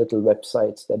peripheral little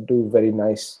websites that do very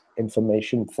nice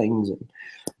information things and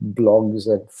blogs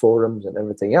and forums and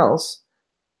everything else.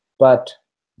 But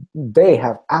they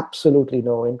have absolutely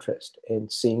no interest in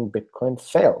seeing Bitcoin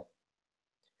fail.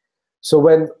 So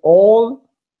when all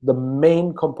the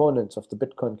main components of the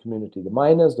Bitcoin community, the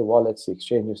miners, the wallets, the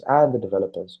exchanges, and the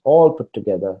developers, all put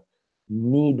together,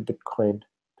 need Bitcoin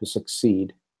to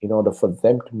succeed in order for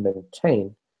them to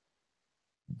maintain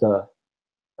the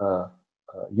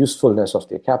usefulness of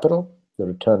their capital, the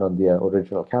return on their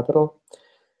original capital,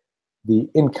 the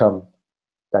income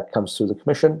that comes through the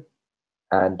commission,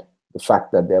 and the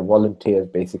fact that they're volunteers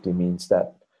basically means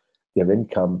that their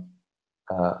income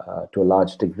to a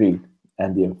large degree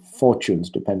and their fortunes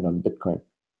depend on Bitcoin.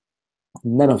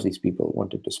 None of these people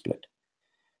wanted to split.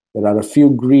 There are a few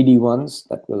greedy ones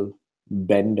that will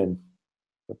bend and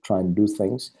try and do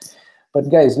things. But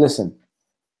guys, listen,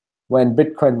 when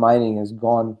Bitcoin mining has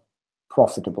gone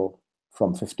profitable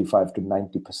from 55 to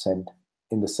 90%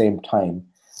 in the same time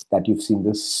that you've seen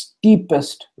the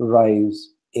steepest rise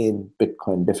in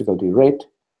Bitcoin difficulty rate,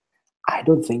 I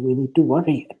don't think we need to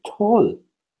worry at all.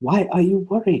 Why are you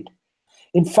worried?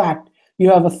 In fact, you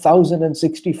have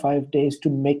 1,065 days to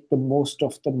make the most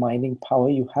of the mining power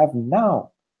you have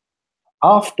now.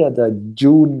 After the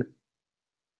June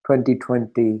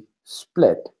 2020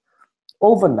 split,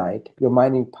 overnight, your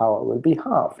mining power will be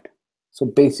halved. So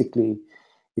basically,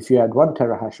 if you had 1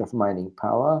 terahash of mining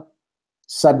power,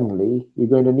 suddenly you're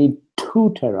going to need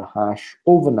 2 terahash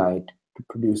overnight to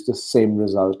produce the same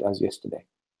result as yesterday.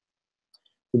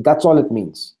 That's all it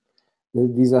means.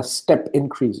 These are step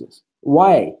increases.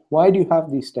 Why? Why do you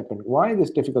have these step in? Why this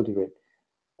difficulty rate?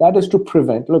 That is to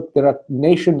prevent, look, there are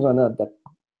nations on earth that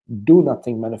do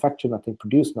nothing, manufacture nothing,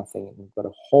 produce nothing. And you've got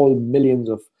a whole millions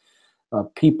of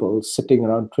people sitting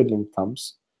around twiddling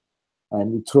thumbs,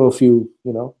 and you throw a few,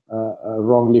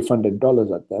 wrongly funded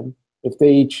dollars at them. If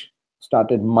they each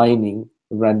started mining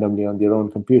randomly on their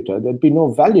own computer, there'd be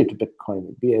no value to Bitcoin.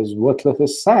 It'd be as worthless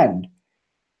as sand.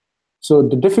 So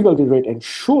the difficulty rate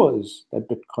ensures that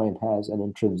Bitcoin has an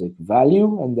intrinsic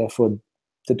value, and therefore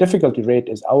the difficulty rate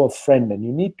is our friend. And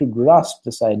you need to grasp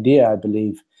this idea, I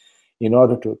believe, in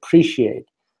order to appreciate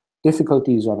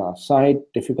difficulty is on our side.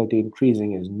 Difficulty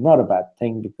increasing is not a bad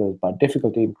thing, because by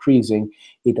difficulty increasing,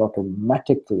 it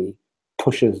automatically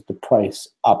pushes the price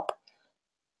up.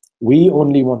 We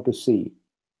only want to see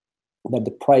that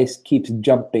the price keeps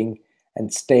jumping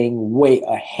and staying way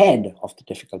ahead of the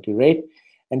difficulty rate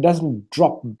and doesn't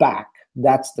drop back.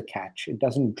 That's the catch. It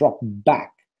doesn't drop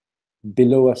back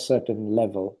below a certain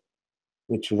level,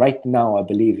 which right now I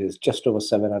believe is just over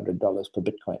 $700 per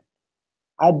Bitcoin.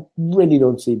 I really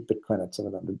don't see Bitcoin at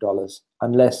 $700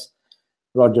 unless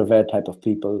Roger Ver type of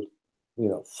people,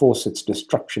 force its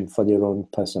destruction for their own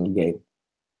personal gain.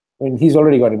 I mean, he's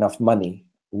already got enough money.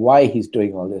 Why he's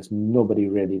doing all this, nobody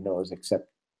really knows, except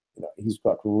he's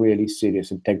got really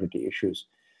serious integrity issues.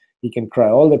 He can cry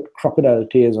all the crocodile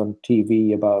tears on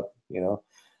TV about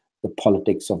the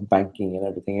politics of banking and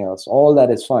everything else. All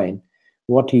that is fine.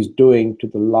 What he's doing to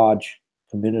the large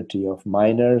community of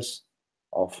miners,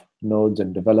 of nodes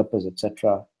and developers,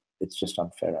 etc., it's just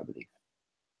unfair, I believe.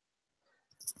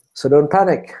 So don't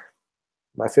panic.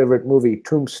 My favorite movie,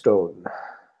 Tombstone,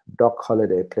 Doc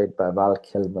Holliday, played by Val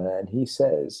Kilmer, and he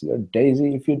says, "You're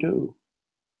Daisy if you do."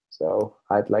 So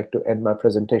I'd like to end my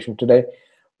presentation today.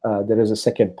 There is a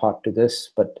second part to this,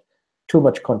 but too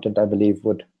much content, I believe,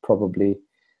 would probably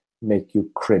make you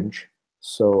cringe.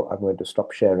 So I'm going to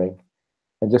stop sharing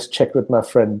and just check with my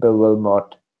friend Bill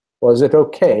Wilmot. Was it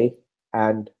okay?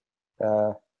 And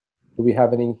do we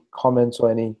have any comments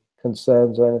or any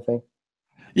concerns or anything?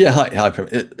 Yeah, hi.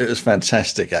 It was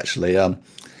fantastic, actually.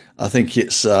 I think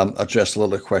it's addressed a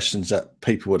lot of questions that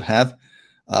people would have.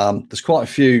 There's quite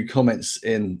a few comments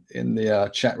in the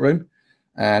chat room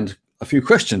and a few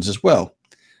questions as well.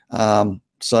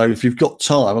 So if you've got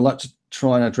time, I'd like to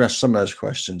try and address some of those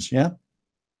questions, yeah?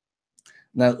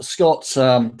 Now, Scott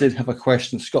did have a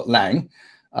question, Scott Lang,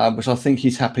 which I think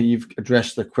he's happy you've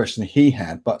addressed the question he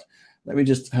had, but let me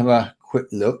just have a quick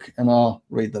look and I'll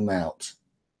read them out.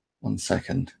 1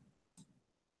 second.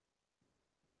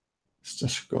 It's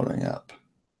just scrolling up.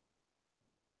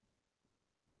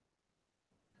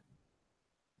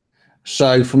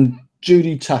 So from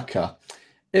Judy Tucker,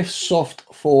 if soft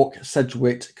fork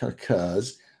Segwit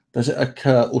occurs, does it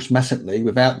occur automatically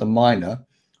without the miner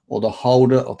or the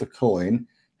holder of the coin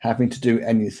having to do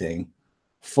anything?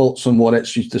 Thoughts on wallets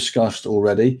she's discussed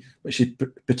already, but she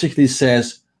particularly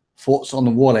says thoughts on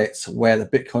the wallets where the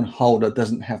Bitcoin holder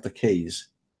doesn't have the keys.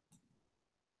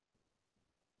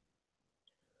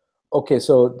 Okay,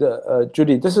 so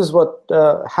Judy, this is what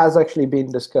has actually been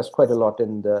discussed quite a lot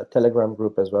in the Telegram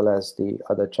group as well as the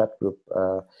other chat group.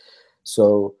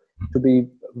 So to be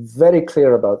very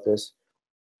clear about this,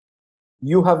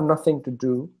 you have nothing to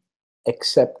do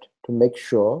except to make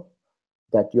sure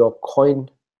that your coin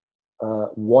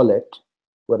wallet,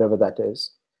 whatever that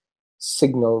is,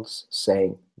 signals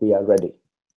saying we are ready.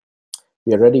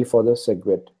 We are ready for the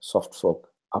Segwit soft fork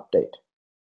update.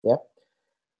 Yeah.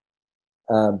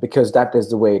 Because that is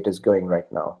the way it is going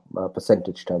right now,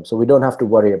 percentage terms. So we don't have to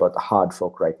worry about the hard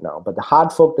fork right now. But the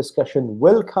hard fork discussion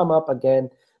will come up again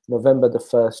November the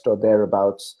 1st or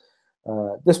thereabouts.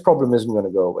 This problem isn't going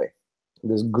to go away.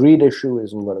 This greed issue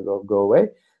isn't going to go away.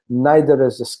 Neither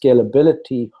is the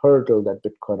scalability hurdle that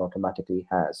Bitcoin automatically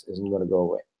has isn't going to go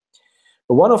away.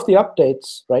 But one of the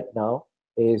updates right now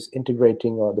is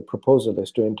integrating, or the proposal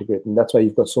is to integrate, and that's why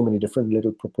you've got so many different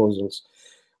little proposals.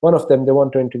 One of them, they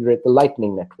want to integrate the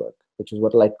Lightning Network, which is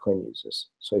what Litecoin uses.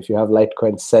 So if you have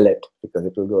Litecoin, sell it because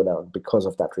it will go down because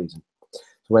of that reason. So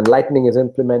when Lightning is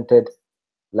implemented,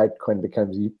 Litecoin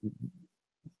becomes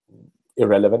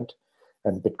irrelevant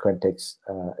and Bitcoin takes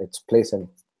its place and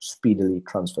speedily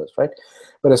transfers, right?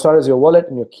 But as far as your wallet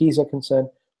and your keys are concerned,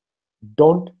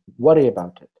 don't worry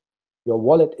about it. Your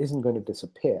wallet isn't going to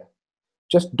disappear.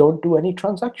 Just don't do any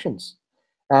transactions.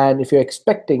 And if you're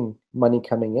expecting money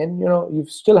coming in, you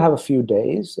still have a few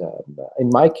days. In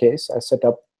my case, I set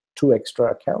up 2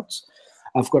 extra accounts.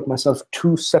 I've got myself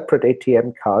 2 separate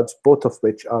ATM cards, both of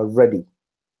which are ready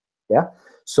Yeah.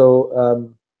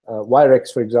 So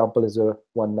Wirex, for example, is a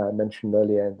one I mentioned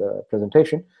earlier in the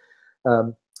presentation.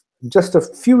 Just a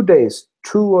few days,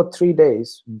 2 or 3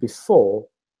 days before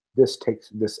this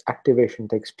activation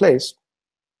takes place,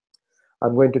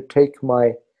 I'm going to take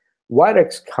my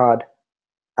Wirex card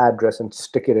address and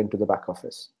stick it into the back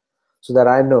office, so that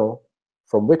I know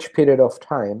from which period of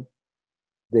time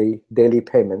the daily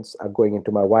payments are going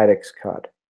into my Wirex card.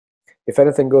 If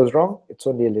anything goes wrong, it's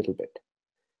only a little bit,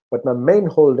 but my main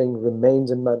holding remains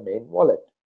in my main wallet.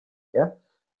 Yeah,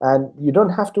 and you don't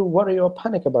have to worry or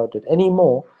panic about it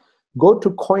anymore. Go to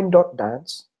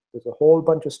coin.dance. There's a whole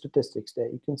bunch of statistics there.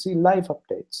 You can see live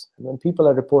updates. And when people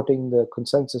are reporting the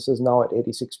consensus is now at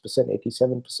 86%,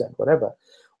 87%, whatever,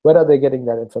 where are they getting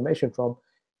that information from?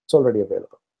 It's already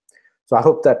available. So I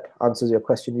hope that answers your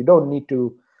question. You don't need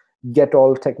to get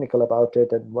all technical about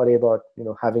it and worry about, you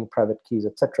know, having private keys,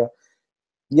 etc.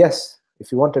 Yes,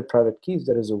 if you wanted private keys,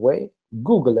 there is a way.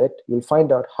 Google it. You'll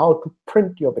find out how to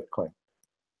print your Bitcoin.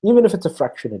 Even if it's a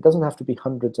fraction, it doesn't have to be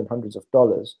hundreds and hundreds of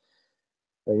dollars.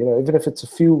 You know, even if it's a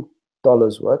few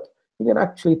dollars worth, you can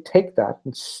actually take that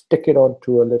and stick it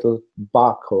onto a little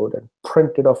barcode and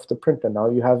print it off the printer. Now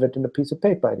you have it in a piece of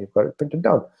paper and you've got it printed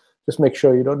down. Just make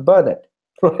sure you don't burn it,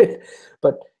 right?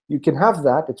 But you can have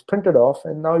that, it's printed off,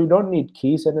 and now you don't need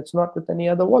keys, and it's not with any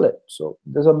other wallet. So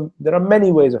there are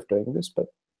many ways of doing this, but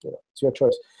you know, it's your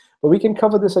choice. But we can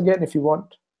cover this again if you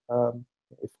want,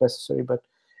 if necessary. But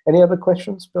any other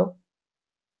questions, Bill?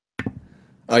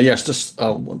 Yes, just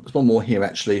one more here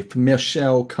actually. For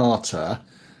Michelle Carter,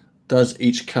 does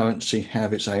each currency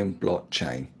have its own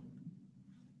blockchain?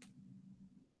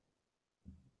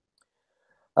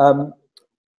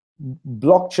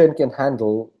 Blockchain can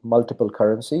handle multiple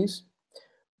currencies,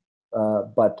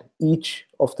 but each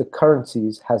of the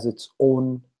currencies has its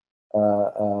own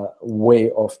way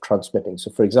of transmitting.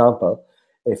 So, for example,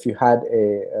 if you had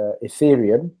a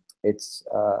Ethereum, its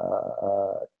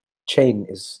chain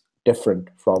is different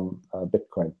from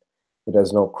Bitcoin.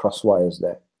 There's no cross wires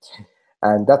there.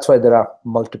 And that's why there are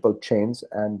multiple chains,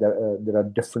 and there are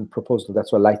different proposals.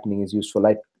 That's why Lightning is used for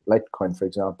Litecoin, for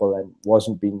example, and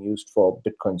wasn't being used for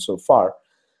Bitcoin so far.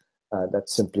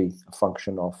 That's simply a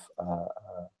function of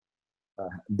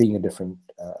being a different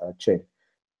chain.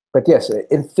 But yes,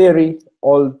 in theory,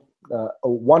 one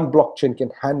blockchain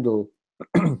can handle,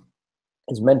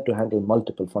 is meant to handle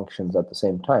multiple functions at the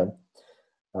same time.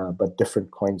 But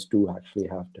different coins do actually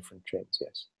have different chains,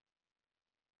 yes.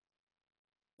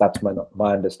 That's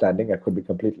my understanding. I could be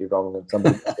completely wrong, and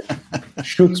somebody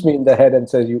shoots me in the head and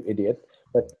says, "You idiot."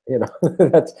 But you know,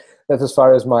 that's as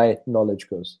far as my knowledge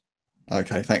goes.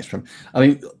 Okay, thanks, Prem. I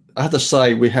mean, I have to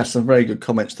say we had some very good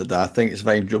comments today. I think it's a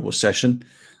very enjoyable session.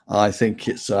 I think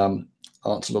it's answered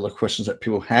a lot of questions that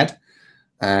people had,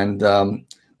 and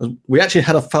we actually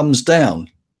had a thumbs down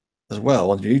as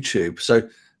well on YouTube. So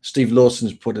Steve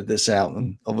Lawson's putted this out,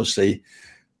 and obviously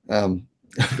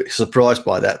a bit surprised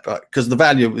by that, but because the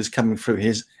value is coming through,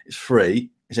 it's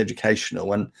free, it's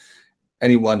educational, and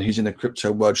anyone who's in the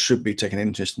crypto world should be taking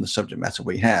interest in the subject matter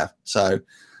we have. So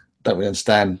don't really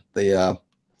understand the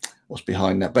what's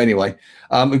behind that. But anyway,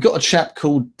 we've got a chap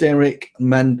called Derek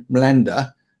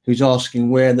Melander who's asking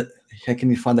where can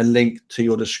you find a link to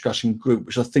your discussion group,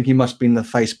 which I think he must be in the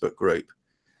Facebook group.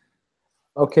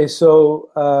 Okay, so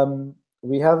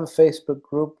we have a Facebook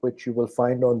group which you will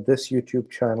find on this YouTube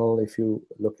channel. If you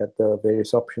look at the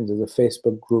various options, there's a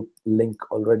Facebook group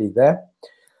link already there,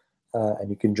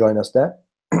 and you can join us there.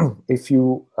 If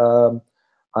you are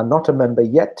not a member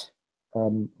yet,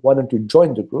 why don't you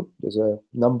join the group? There's a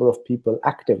number of people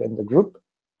active in the group,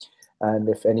 and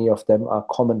if any of them are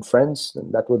common friends,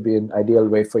 then that would be an ideal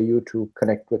way for you to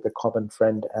connect with a common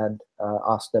friend and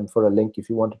ask them for a link if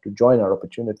you wanted to join our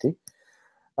opportunity.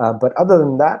 But other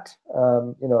than that,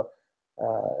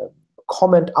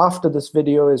 comment after this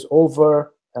video is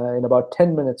over. In about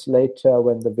 10 minutes later,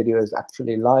 when the video is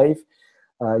actually live,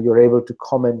 you're able to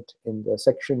comment in the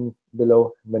section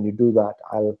below. When you do that,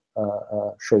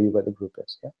 I'll show you where the group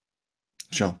is. Yeah.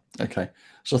 Sure. Okay.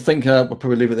 So I think we'll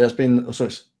probably leave it there. It's been it's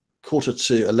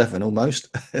 11:45 almost.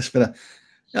 It's been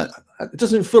it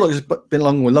doesn't feel like it's been a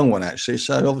long one actually.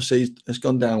 So obviously it's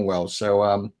gone down well.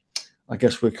 So I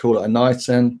guess we'll call it a night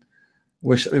and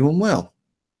wish everyone well.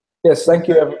 Yes, thank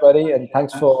you everybody, and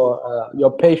thanks for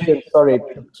your patience. Sorry it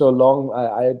took so long.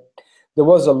 There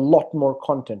was a lot more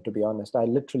content, to be honest. I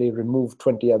literally removed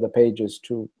 20 other pages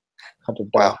to cut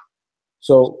it down. Wow.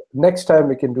 So next time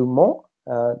we can do more.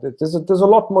 There's a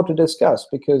lot more to discuss,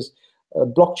 because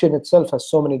blockchain itself has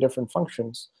so many different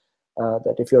functions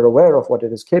that if you're aware of what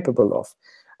it is capable of.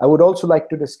 I would also like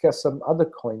to discuss some other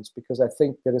coins, because I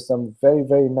think there is some very,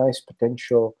 very nice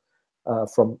potential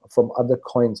from other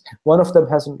coins. One of them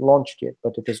hasn't launched yet,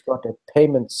 but it has got a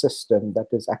payment system that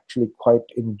is actually quite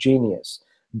ingenious.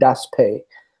 Das Pay.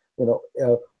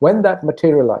 When that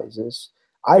materializes,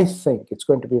 I think it's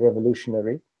going to be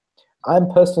revolutionary.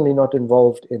 I'm personally not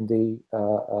involved in the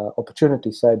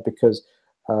opportunity side because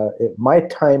my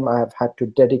time I have had to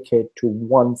dedicate to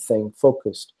one thing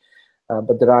focused.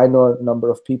 But there I know a number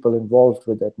of people involved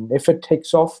with it. And if it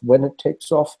takes off, when it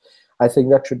takes off, I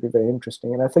think that should be very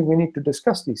interesting. And I think we need to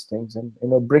discuss these things and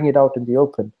bring it out in the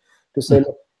open to say,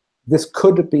 look, this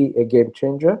could be a game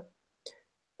changer.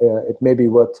 It may be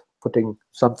worth putting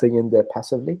something in there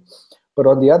passively. But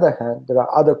on the other hand, there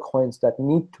are other coins that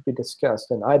need to be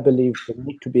discussed, and I believe they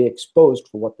need to be exposed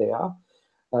for what they are,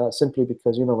 simply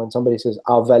because, when somebody says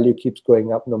our value keeps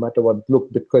going up, no matter what, look,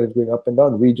 Bitcoin is going up and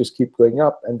down, we just keep going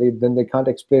up, and then they can't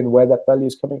explain where that value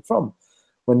is coming from.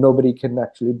 When nobody can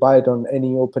actually buy it on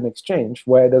any open exchange,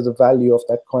 where does the value of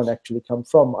that coin actually come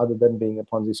from other than being a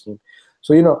Ponzi scheme?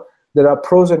 So, there are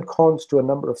pros and cons to a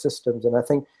number of systems, and I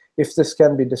think if this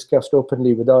can be discussed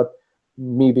openly without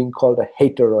me being called a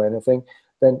hater or anything,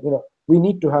 then we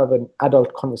need to have an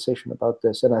adult conversation about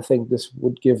this. And I think this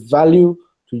would give value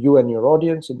to you and your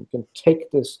audience, and you can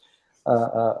take this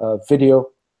video,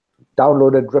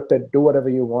 download it, rip it, do whatever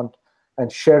you want,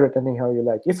 and share it anyhow you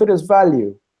like. If it is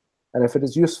value and if it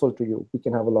is useful to you, we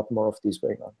can have a lot more of these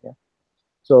going on. Yeah.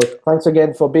 So thanks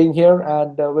again for being here,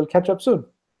 and we'll catch up soon.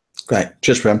 Great.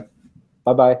 Cheers, Prem.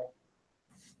 Bye-bye.